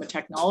hopefully from a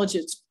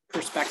technologist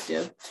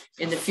perspective,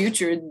 in the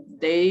future,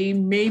 they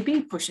may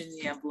be pushing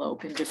the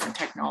envelope in different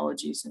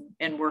technologies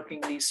and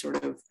working these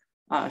sort of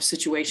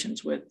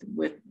situations with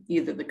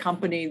either the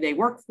company they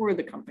work for,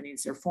 the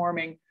companies they're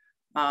forming,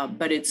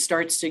 but it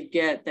starts to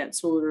get that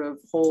sort of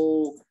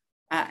whole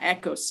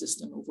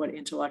ecosystem of what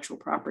intellectual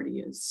property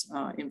is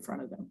in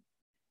front of them.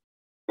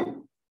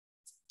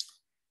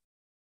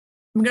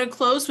 I'm going to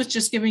close with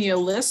just giving you a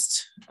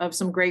list of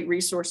some great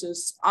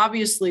resources.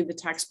 Obviously, the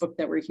textbook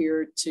that we're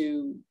here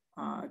to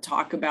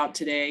talk about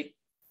today,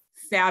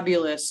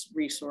 fabulous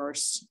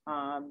resource.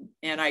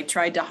 And I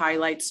tried to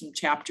highlight some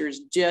chapters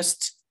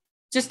just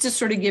to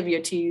sort of give you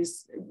a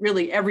tease.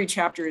 Really, every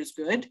chapter is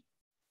good.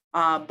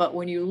 But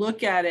when you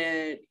look at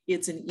it,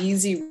 it's an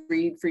easy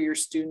read for your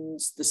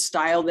students. The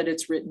style that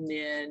it's written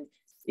in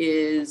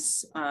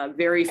is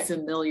very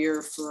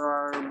familiar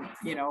for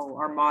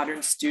our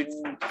modern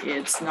student.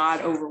 It's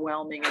not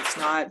overwhelming. It's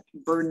not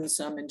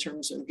burdensome in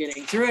terms of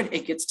getting through it.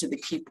 It gets to the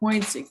key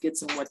points. It gets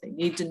them what they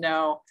need to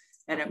know,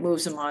 and it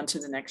moves them on to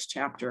the next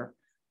chapter.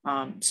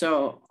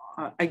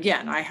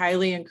 Again, I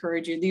highly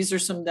encourage you. These are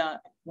some of the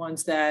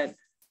ones that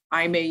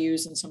I may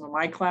use in some of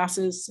my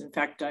classes. In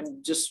fact,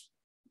 I'm just,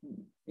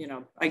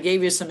 I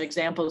gave you some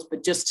examples,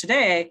 but just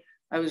today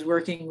I was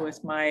working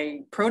with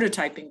my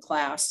prototyping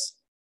class.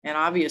 And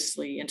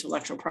obviously,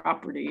 intellectual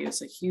property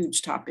is a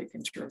huge topic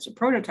in terms of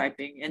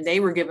prototyping. And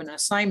they were given an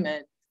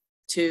assignment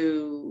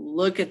to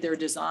look at their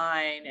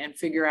design and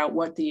figure out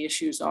what the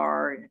issues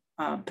are,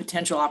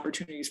 potential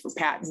opportunities for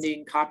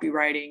patenting,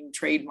 copywriting,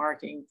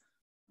 trademarking,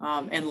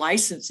 and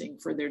licensing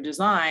for their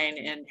design,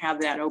 and have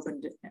that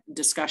open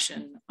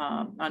discussion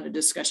on a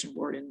discussion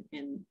board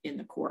in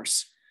the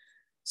course.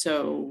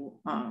 So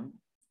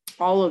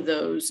all of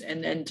those,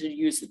 and then to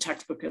use the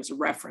textbook as a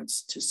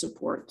reference to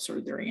support sort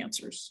of their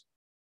answers.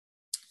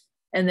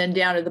 And then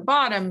down at the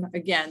bottom,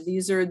 again,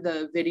 these are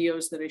the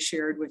videos that I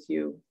shared with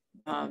you.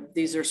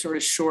 These are sort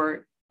of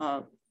short,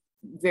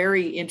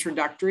 very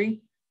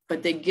introductory,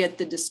 but they get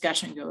the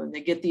discussion going,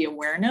 they get the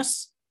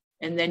awareness,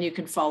 and then you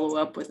can follow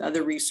up with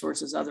other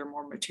resources, other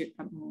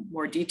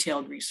more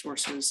detailed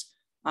resources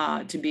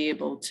to be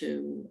able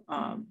to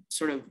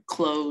sort of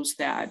close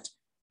that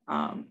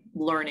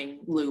learning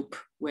loop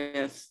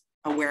with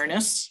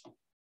awareness,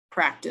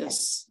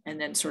 practice,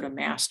 and then sort of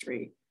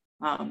mastery.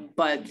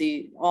 But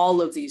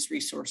all of these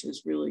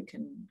resources really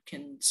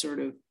can sort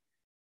of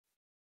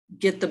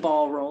get the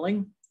ball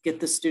rolling, get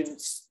the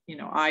students,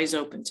 eyes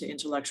open to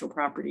intellectual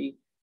property,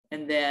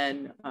 and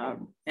then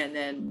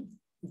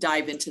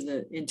dive into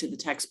the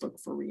textbook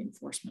for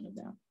reinforcement of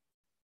that.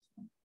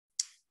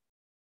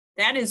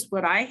 That is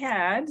what I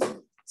had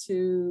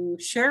to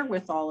share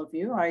with all of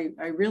you. I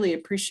really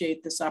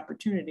appreciate this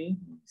opportunity.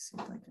 Let me see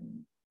if I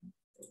can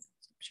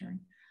stop sharing.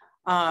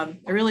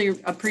 I really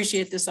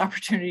appreciate this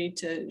opportunity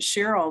to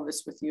share all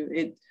this with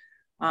you.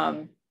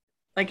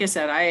 Like I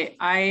said,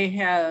 I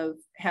have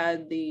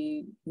had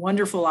the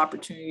wonderful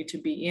opportunity to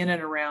be in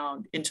and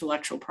around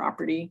intellectual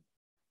property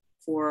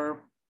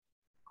for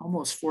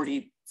almost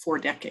 44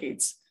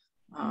 decades.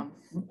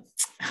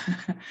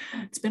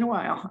 It's been a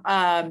while.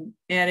 And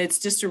it's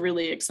just a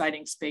really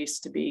exciting space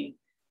to be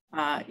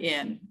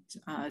in,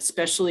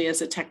 especially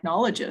as a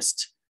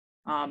technologist.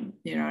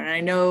 You know, and I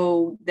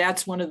know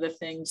that's one of the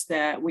things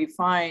that we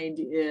find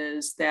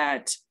is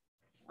that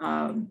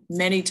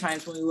many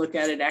times when we look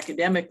at it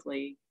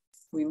academically,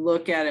 we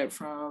look at it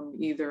from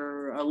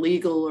either a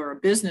legal or a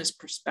business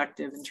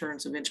perspective in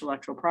terms of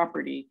intellectual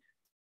property.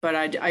 But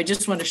I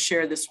just want to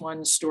share this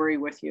one story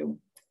with you.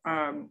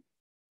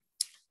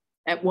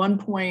 At one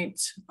point,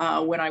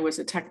 when I was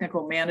a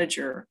technical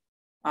manager,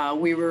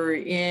 we were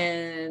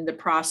in the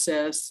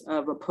process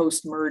of a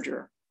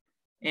post-merger,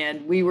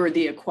 and we were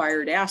the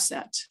acquired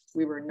asset.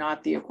 We were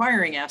not the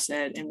acquiring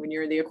asset. And when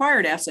you're the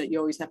acquired asset, you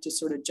always have to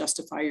sort of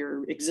justify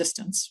your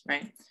existence,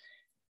 right?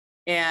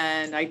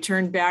 And I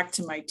turned back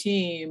to my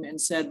team and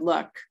said,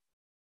 look,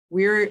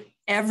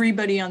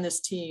 everybody on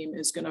this team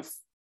is going to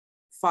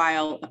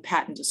file a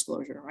patent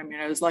disclosure. I mean,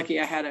 I was lucky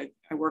I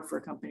worked for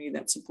a company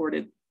that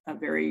supported a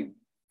very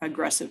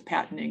aggressive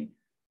patenting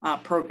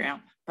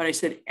program. But I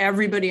said,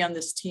 everybody on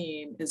this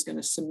team is going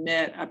to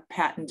submit a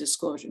patent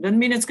disclosure. Doesn't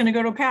mean it's going to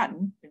go to a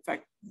patent. In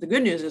fact, the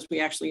good news is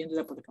we actually ended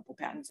up with a couple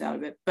patents out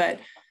of it. But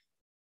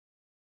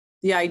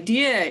the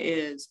idea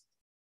is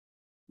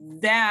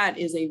that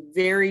is a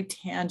very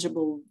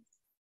tangible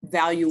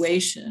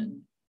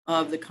valuation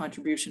of the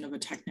contribution of a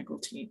technical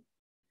team.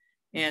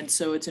 And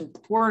so it's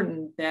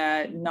important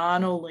that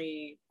not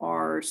only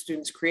are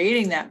students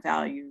creating that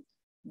value,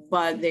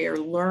 but they are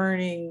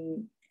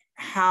learning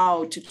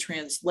how to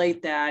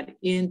translate that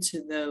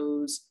into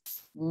those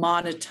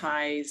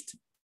monetized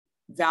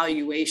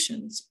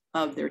valuations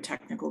of their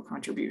technical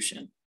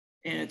contribution.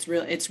 And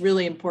it's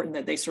really important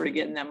that they sort of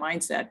get in that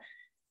mindset.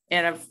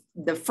 And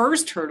the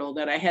first hurdle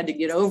that I had to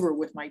get over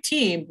with my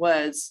team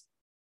was,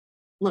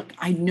 look,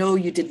 I know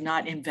you did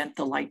not invent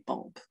the light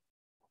bulb,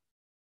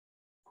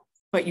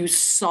 but you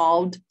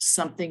solved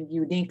something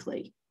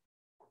uniquely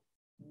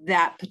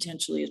that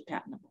potentially is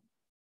patentable.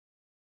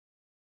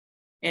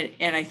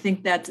 And I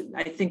think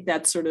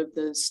that's sort of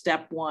the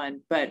step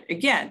one. But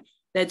again,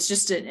 that's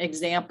just an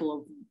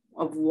example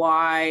of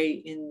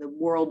why in the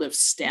world of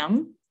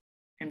STEM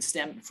and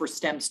STEM for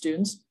STEM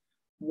students,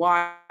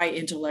 why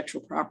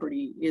intellectual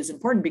property is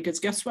important.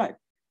 Because guess what?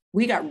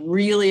 We got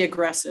really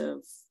aggressive,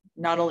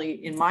 not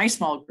only in my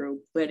small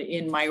group, but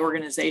in my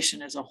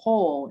organization as a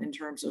whole in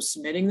terms of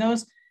submitting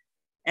those.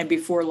 And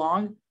before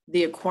long,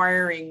 the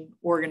acquiring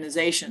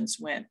organizations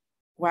went,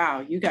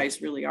 wow, you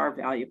guys really are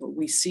valuable.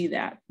 We see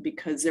that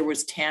because there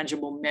was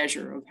tangible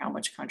measure of how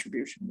much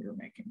contribution we were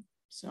making.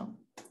 So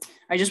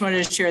I just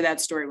wanted to share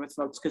that story with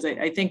folks because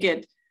I think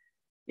it,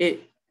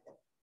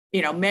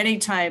 you know, many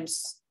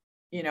times,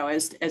 you know,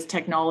 as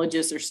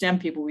technologists or STEM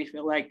people, we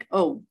feel like,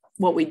 oh,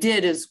 what we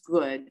did is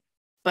good,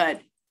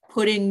 but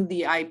putting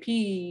the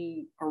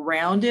IP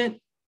around it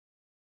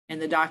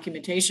and the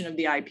documentation of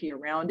the IP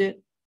around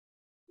it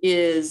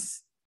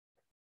is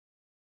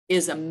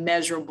a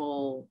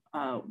measurable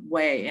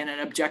way and an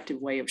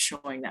objective way of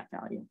showing that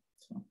value.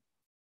 So.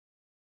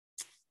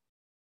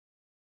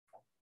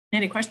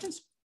 Any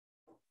questions?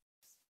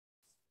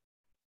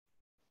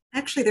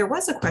 Actually, there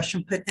was a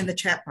question put in the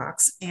chat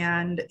box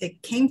and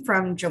it came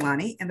from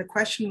Jelani. And the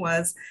question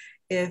was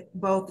if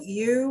both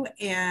you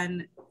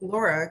and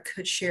Laura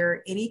could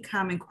share any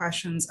common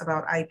questions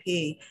about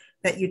IP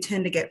that you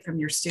tend to get from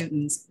your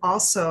students.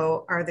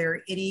 Also, are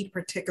there any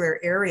particular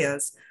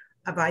areas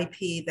of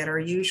IP that are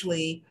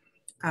usually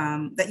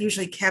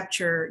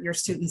capture your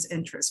students'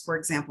 interest? For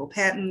example,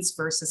 patents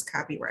versus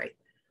copyright.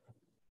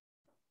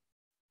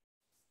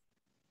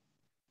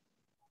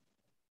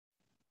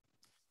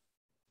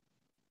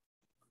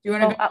 You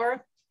want to go,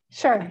 Laura?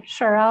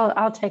 Sure.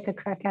 I'll take a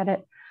crack at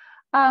it.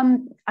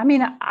 I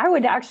mean, I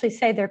would actually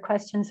say their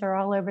questions are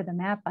all over the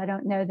map. I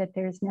don't know that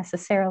there's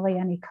necessarily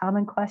any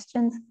common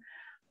questions,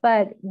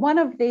 but one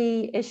of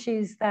the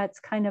issues that's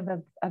kind of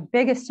of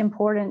biggest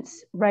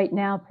importance right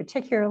now,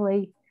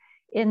 particularly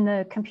in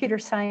the computer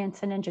science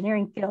and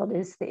engineering field,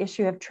 is the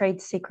issue of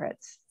trade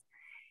secrets.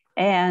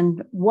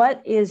 And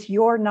what is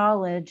your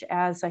knowledge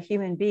as a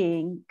human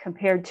being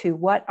compared to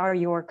what are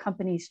your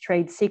company's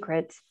trade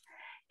secrets?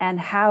 And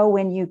how,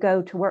 when you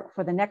go to work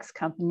for the next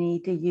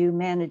company, do you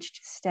manage to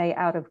stay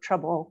out of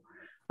trouble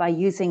by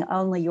using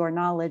only your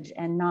knowledge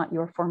and not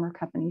your former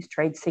company's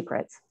trade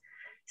secrets?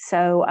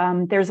 So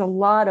there's a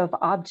lot of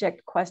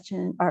object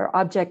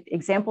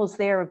examples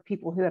there of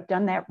people who have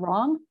done that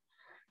wrong.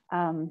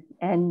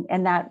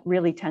 And that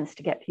really tends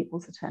to get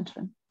people's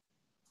attention.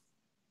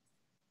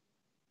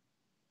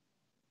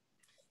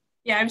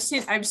 Yeah,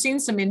 I've seen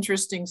some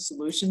interesting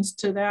solutions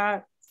to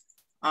that.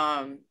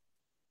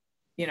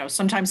 You know,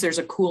 sometimes there's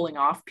a cooling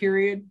off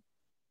period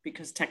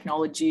because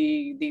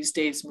technology these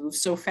days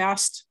moves so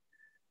fast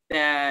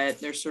that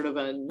there's sort of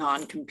a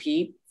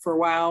non-compete for a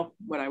while,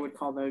 what I would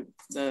call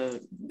the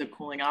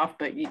cooling off.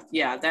 But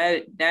yeah,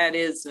 that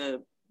is a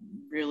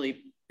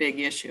really big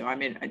issue. I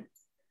mean,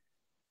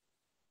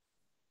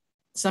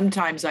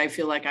 sometimes I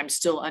feel like I'm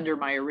still under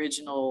my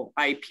original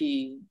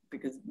IP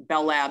because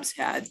Bell Labs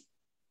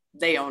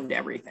they owned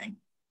everything.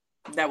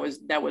 That was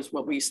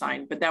what we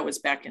signed, but that was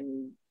back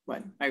in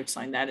I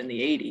signed that in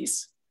the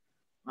 80s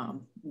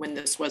when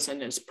this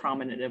wasn't as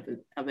prominent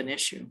of an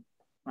issue.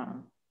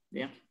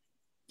 Yeah.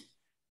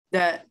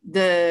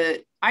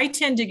 I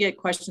tend to get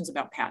questions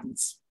about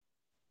patents.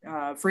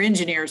 For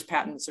engineers,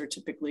 patents are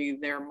typically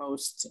their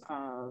most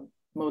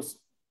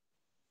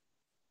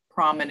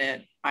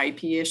prominent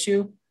IP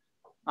issue.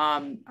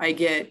 I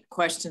get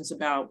questions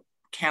about,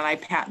 can I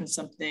patent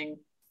something?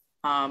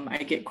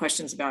 I get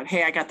questions about,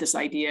 hey, I got this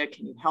idea,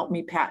 can you help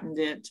me patent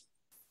it?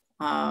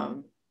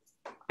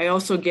 I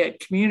also get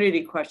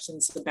community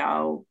questions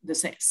about the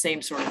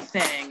same sort of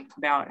thing,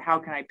 about how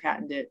can I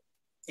patent it,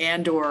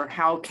 and or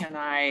how can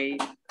I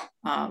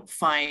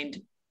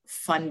find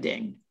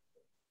funding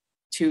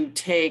to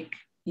take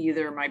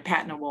either my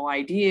patentable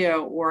idea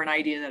or an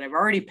idea that I've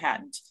already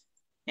patented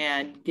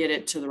and get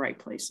it to the right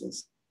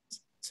places.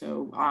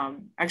 So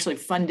actually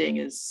funding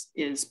is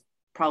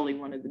probably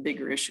one of the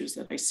bigger issues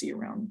that I see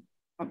around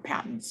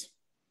patents.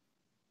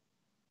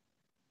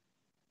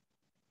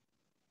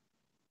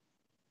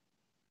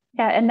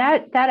 Yeah, and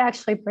that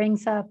actually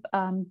brings up,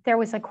 there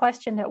was a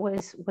question that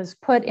was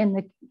put in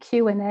the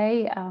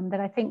Q&A that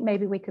I think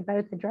maybe we could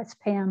both address,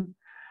 Pam.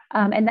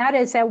 And that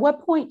is, at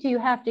what point do you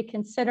have to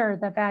consider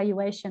the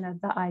valuation of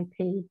the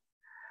IP?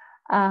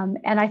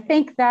 And I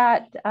think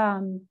that,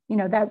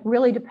 that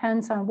really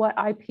depends on what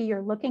IP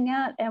you're looking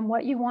at and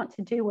what you want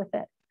to do with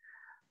it.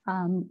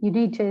 You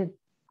need to,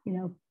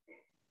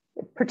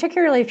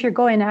 particularly if you're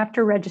going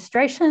after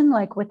registration,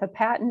 like with a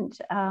patent,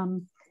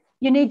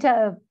 you need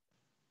to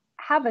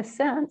have a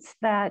sense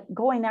that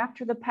going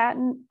after the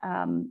patent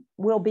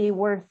will be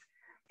worth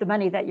the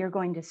money that you're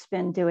going to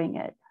spend doing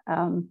it.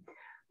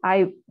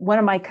 One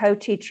of my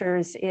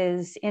co-teachers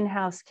is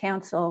in-house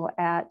counsel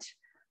at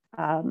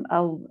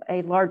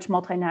a large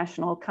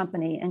multinational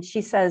company, and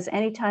she says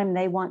anytime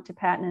they want to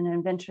patent an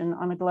invention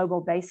on a global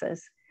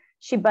basis,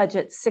 she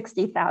budgets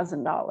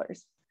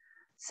 $60,000.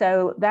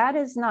 So that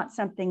is not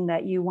something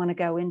that you want to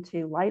go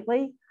into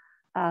lightly.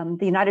 The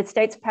United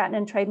States Patent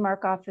and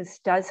Trademark Office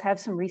does have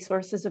some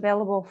resources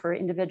available for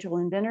individual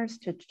inventors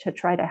to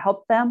try to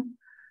help them,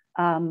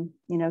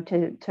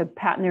 to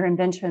patent their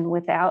invention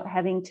without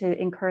having to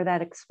incur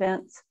that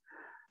expense.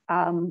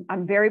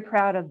 I'm very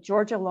proud of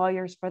Georgia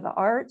Lawyers for the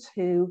Arts,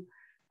 who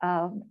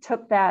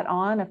took that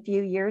on a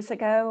few years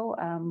ago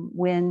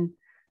when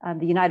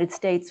the United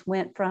States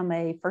went from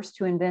a first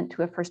to invent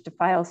to a first to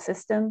file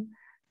system.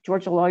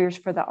 Georgia Lawyers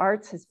for the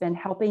Arts has been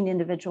helping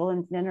individual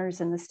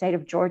inventors in the state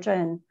of Georgia,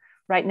 and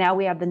right now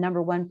we have the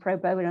 #1 pro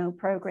bono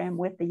program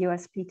with the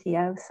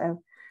USPTO,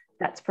 so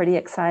that's pretty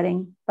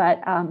exciting.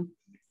 But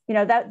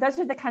those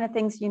are the kind of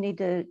things you need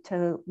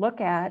to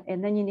look at,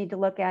 and then you need to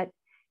look at,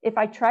 if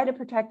I try to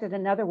protect it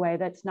another way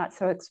that's not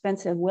so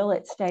expensive, will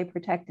it stay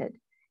protected?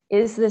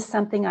 Is this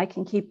something I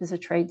can keep as a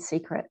trade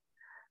secret?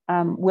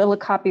 Will a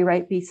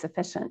copyright be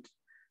sufficient?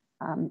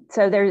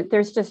 So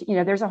there's just,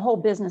 there's a whole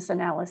business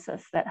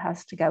analysis that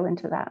has to go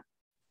into that.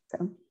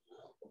 So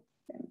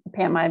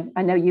Pam,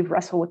 I know you've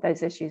wrestled with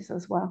those issues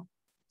as well.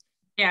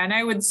 Yeah, and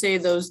I would say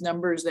those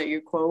numbers that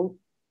you quote,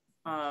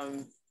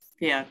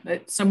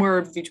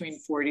 somewhere between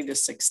 40 to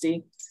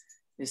 60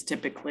 is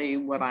typically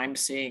what I'm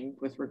seeing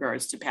with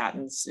regards to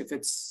patents, if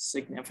it's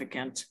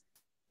significant.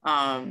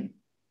 And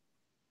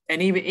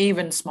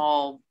even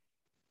small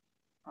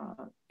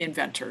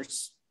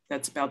inventors,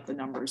 that's about the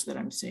numbers that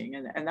I'm seeing.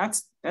 And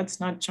that's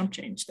not chump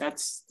change,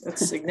 that's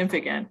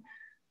significant.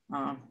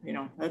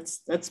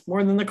 That's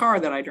more than the car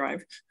that I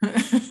drive.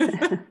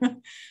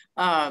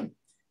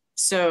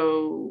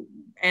 So,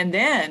 and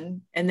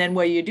then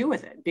what do you do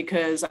with it?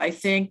 Because I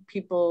think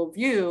people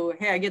view,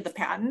 hey, I get the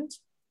patent,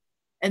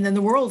 and then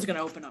the world's going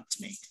to open up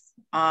to me.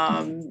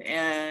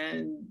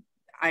 And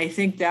I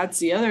think that's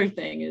the other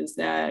thing, is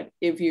that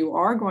if you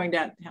are going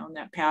down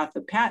that path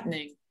of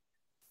patenting,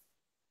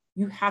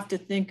 you have to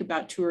think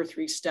about 2 or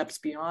 3 steps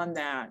beyond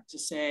that to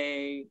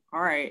say,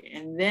 all right,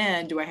 and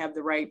then do I have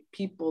the right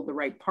people, the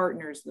right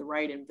partners, the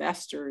right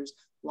investors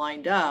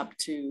lined up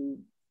to,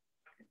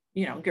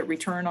 get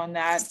return on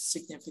that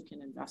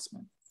significant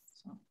investment.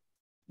 So,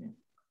 yeah.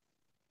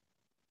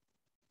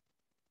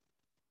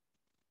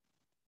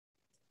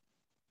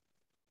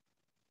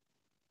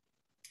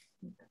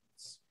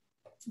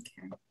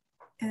 Okay.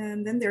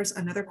 And then there's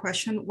another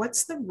question.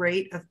 What's the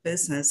rate of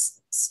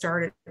business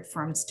started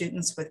from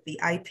students with the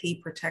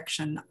IP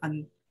protection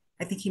on,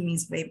 I think he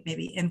means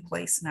maybe in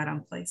place, not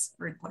on place,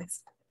 or in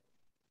place?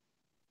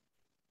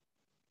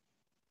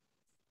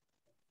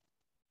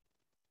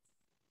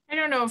 I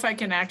don't know if I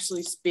can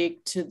actually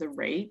speak to the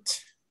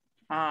rate,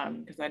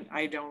 because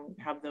I don't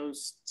have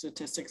those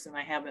statistics and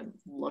I haven't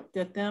looked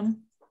at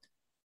them.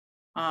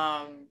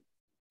 I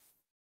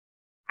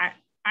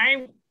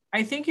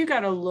think you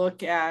got to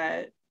look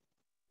at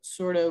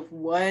sort of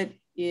what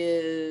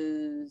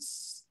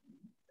is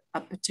a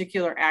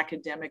particular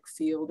academic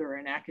field or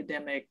an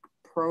academic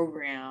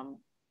program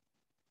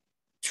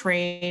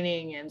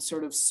training and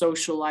sort of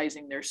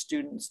socializing their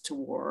students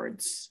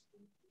towards.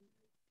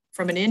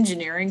 From an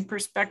engineering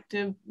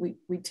perspective, we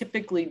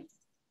typically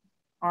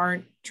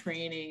aren't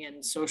training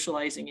and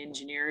socializing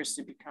engineers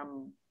to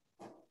become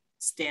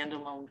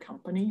standalone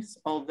companies,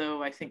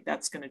 although I think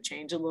that's going to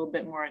change a little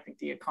bit more. I think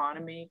the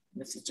economy,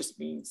 this is just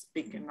me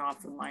speaking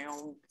off of my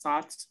own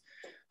thoughts,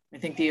 I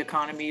think the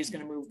economy is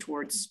going to move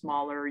towards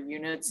smaller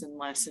units and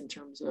less in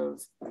terms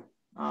of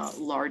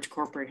large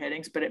corporate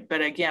headings.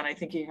 But again, I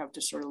think you have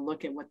to sort of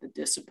look at what the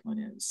discipline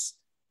is.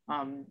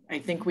 I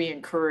think we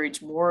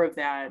encourage more of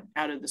that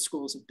out of the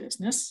schools of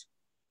business.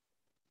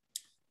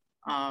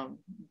 But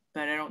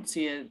I don't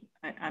see it,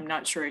 I'm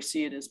not sure I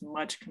see it as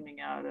much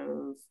coming out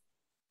of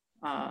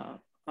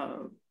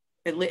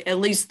at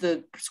least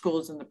the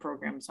schools and the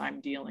programs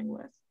I'm dealing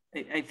with.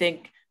 I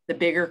think the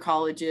bigger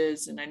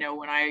colleges, and I know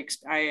when I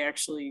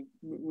actually,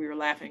 we were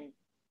laughing,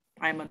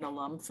 I'm an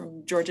alum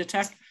from Georgia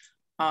Tech.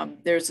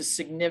 There's a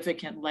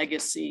significant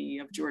legacy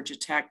of Georgia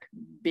Tech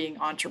being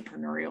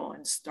entrepreneurial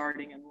and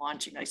starting and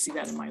launching. I see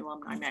that in my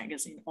alumni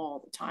magazine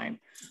all the time.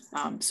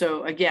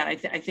 So again, I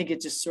think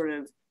it just sort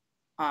of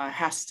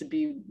has to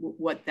be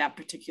what that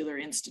particular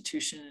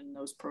institution and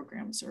those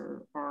programs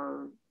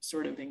are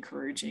sort of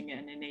encouraging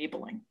and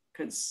enabling.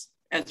 Because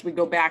as we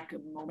go back a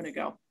moment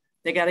ago,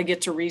 they got to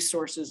get to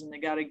resources and they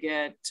got to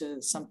get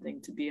to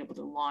something to be able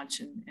to launch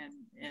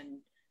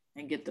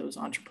and get those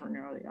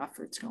entrepreneurial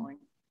efforts going.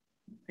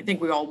 I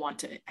think we all want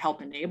to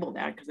help enable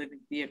that because I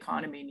think the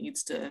economy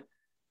needs to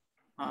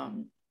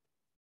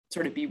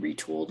sort of be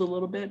retooled a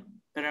little bit,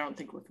 but I don't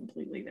think we're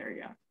completely there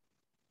yet.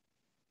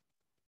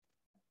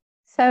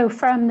 So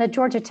from the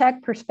Georgia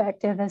Tech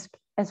perspective,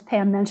 as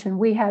Pam mentioned,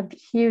 we have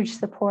huge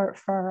support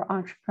for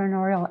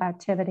entrepreneurial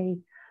activity.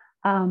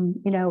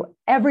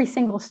 Every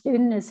single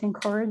student is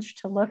encouraged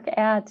to look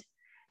at,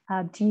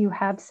 do you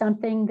have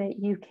something that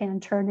you can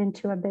turn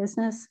into a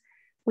business?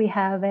 We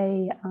have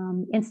a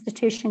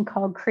institution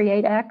called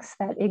CreateX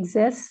that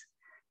exists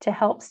to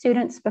help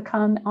students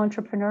become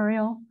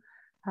entrepreneurial.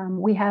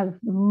 We have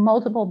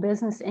multiple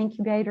business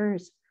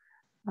incubators,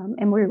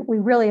 and we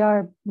really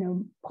are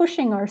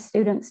pushing our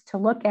students to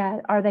look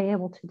at, are they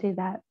able to do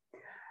that?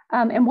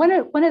 And one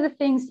of the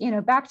things,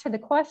 back to the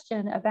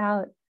question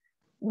about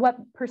what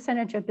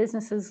percentage of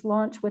businesses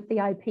launch with the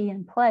IP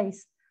in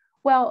place?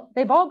 Well,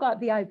 they've all got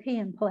the IP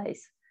in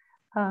place.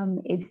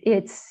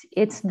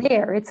 It's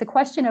there. It's a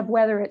question of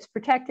whether it's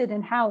protected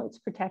and how it's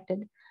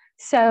protected.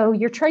 So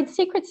your trade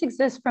secrets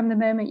exist from the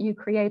moment you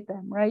create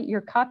them, right? Your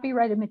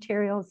copyrighted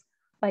materials,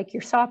 like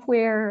your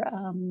software,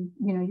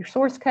 your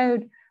source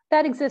code,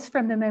 that exists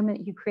from the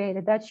moment you create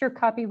it. That's your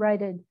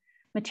copyrighted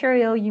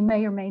material. You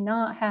may or may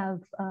not have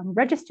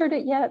registered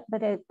it yet,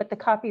 but the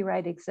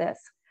copyright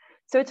exists.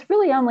 So it's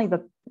really only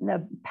the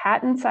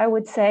patents, I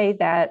would say,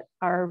 that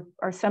are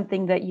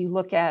something that you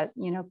look at,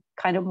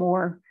 kind of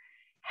more,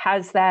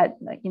 has that,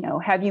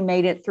 have you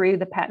made it through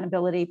the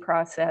patentability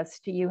process?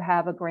 Do you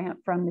have a grant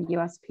from the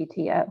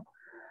USPTO?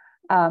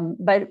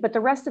 But the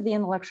rest of the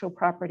intellectual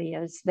property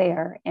is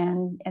there.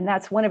 And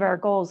that's one of our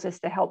goals, is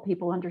to help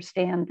people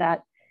understand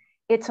that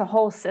it's a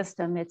whole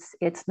system.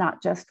 It's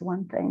not just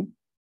one thing.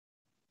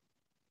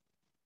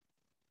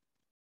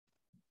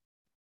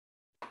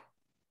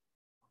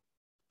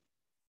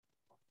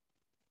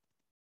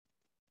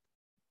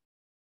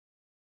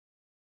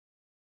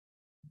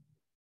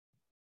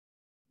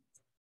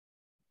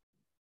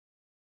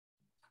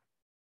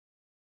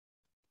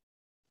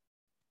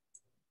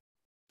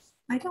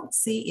 I don't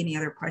see any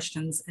other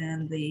questions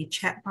in the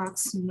chat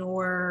box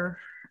nor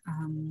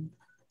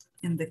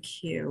in the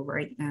queue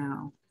right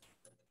now.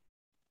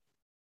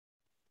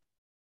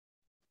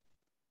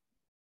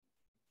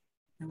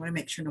 I want to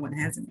make sure no one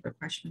has any other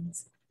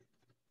questions.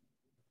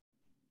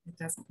 It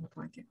doesn't look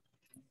like it.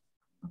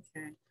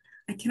 Okay.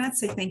 I cannot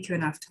say thank you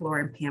enough to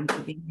Laura and Pam for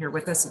being here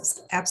with us.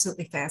 It's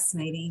absolutely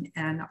fascinating.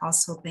 And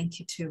also thank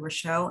you to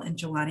Rochelle and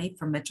Jelani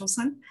from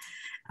Michelson.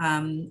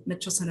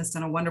 Michelson has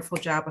done a wonderful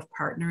job of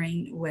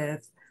partnering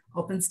with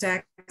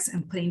OpenStax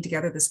and putting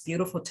together this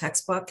beautiful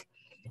textbook.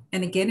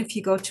 And again, if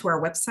you go to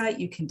our website,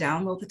 you can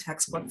download the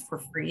textbook for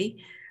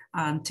free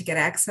to get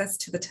access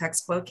to the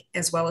textbook,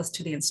 as well as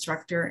to the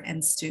instructor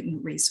and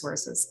student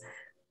resources.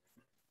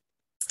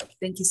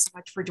 Thank you so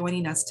much for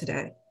joining us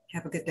today.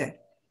 Have a good day.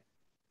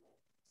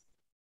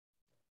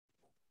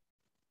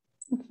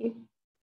 Thank you.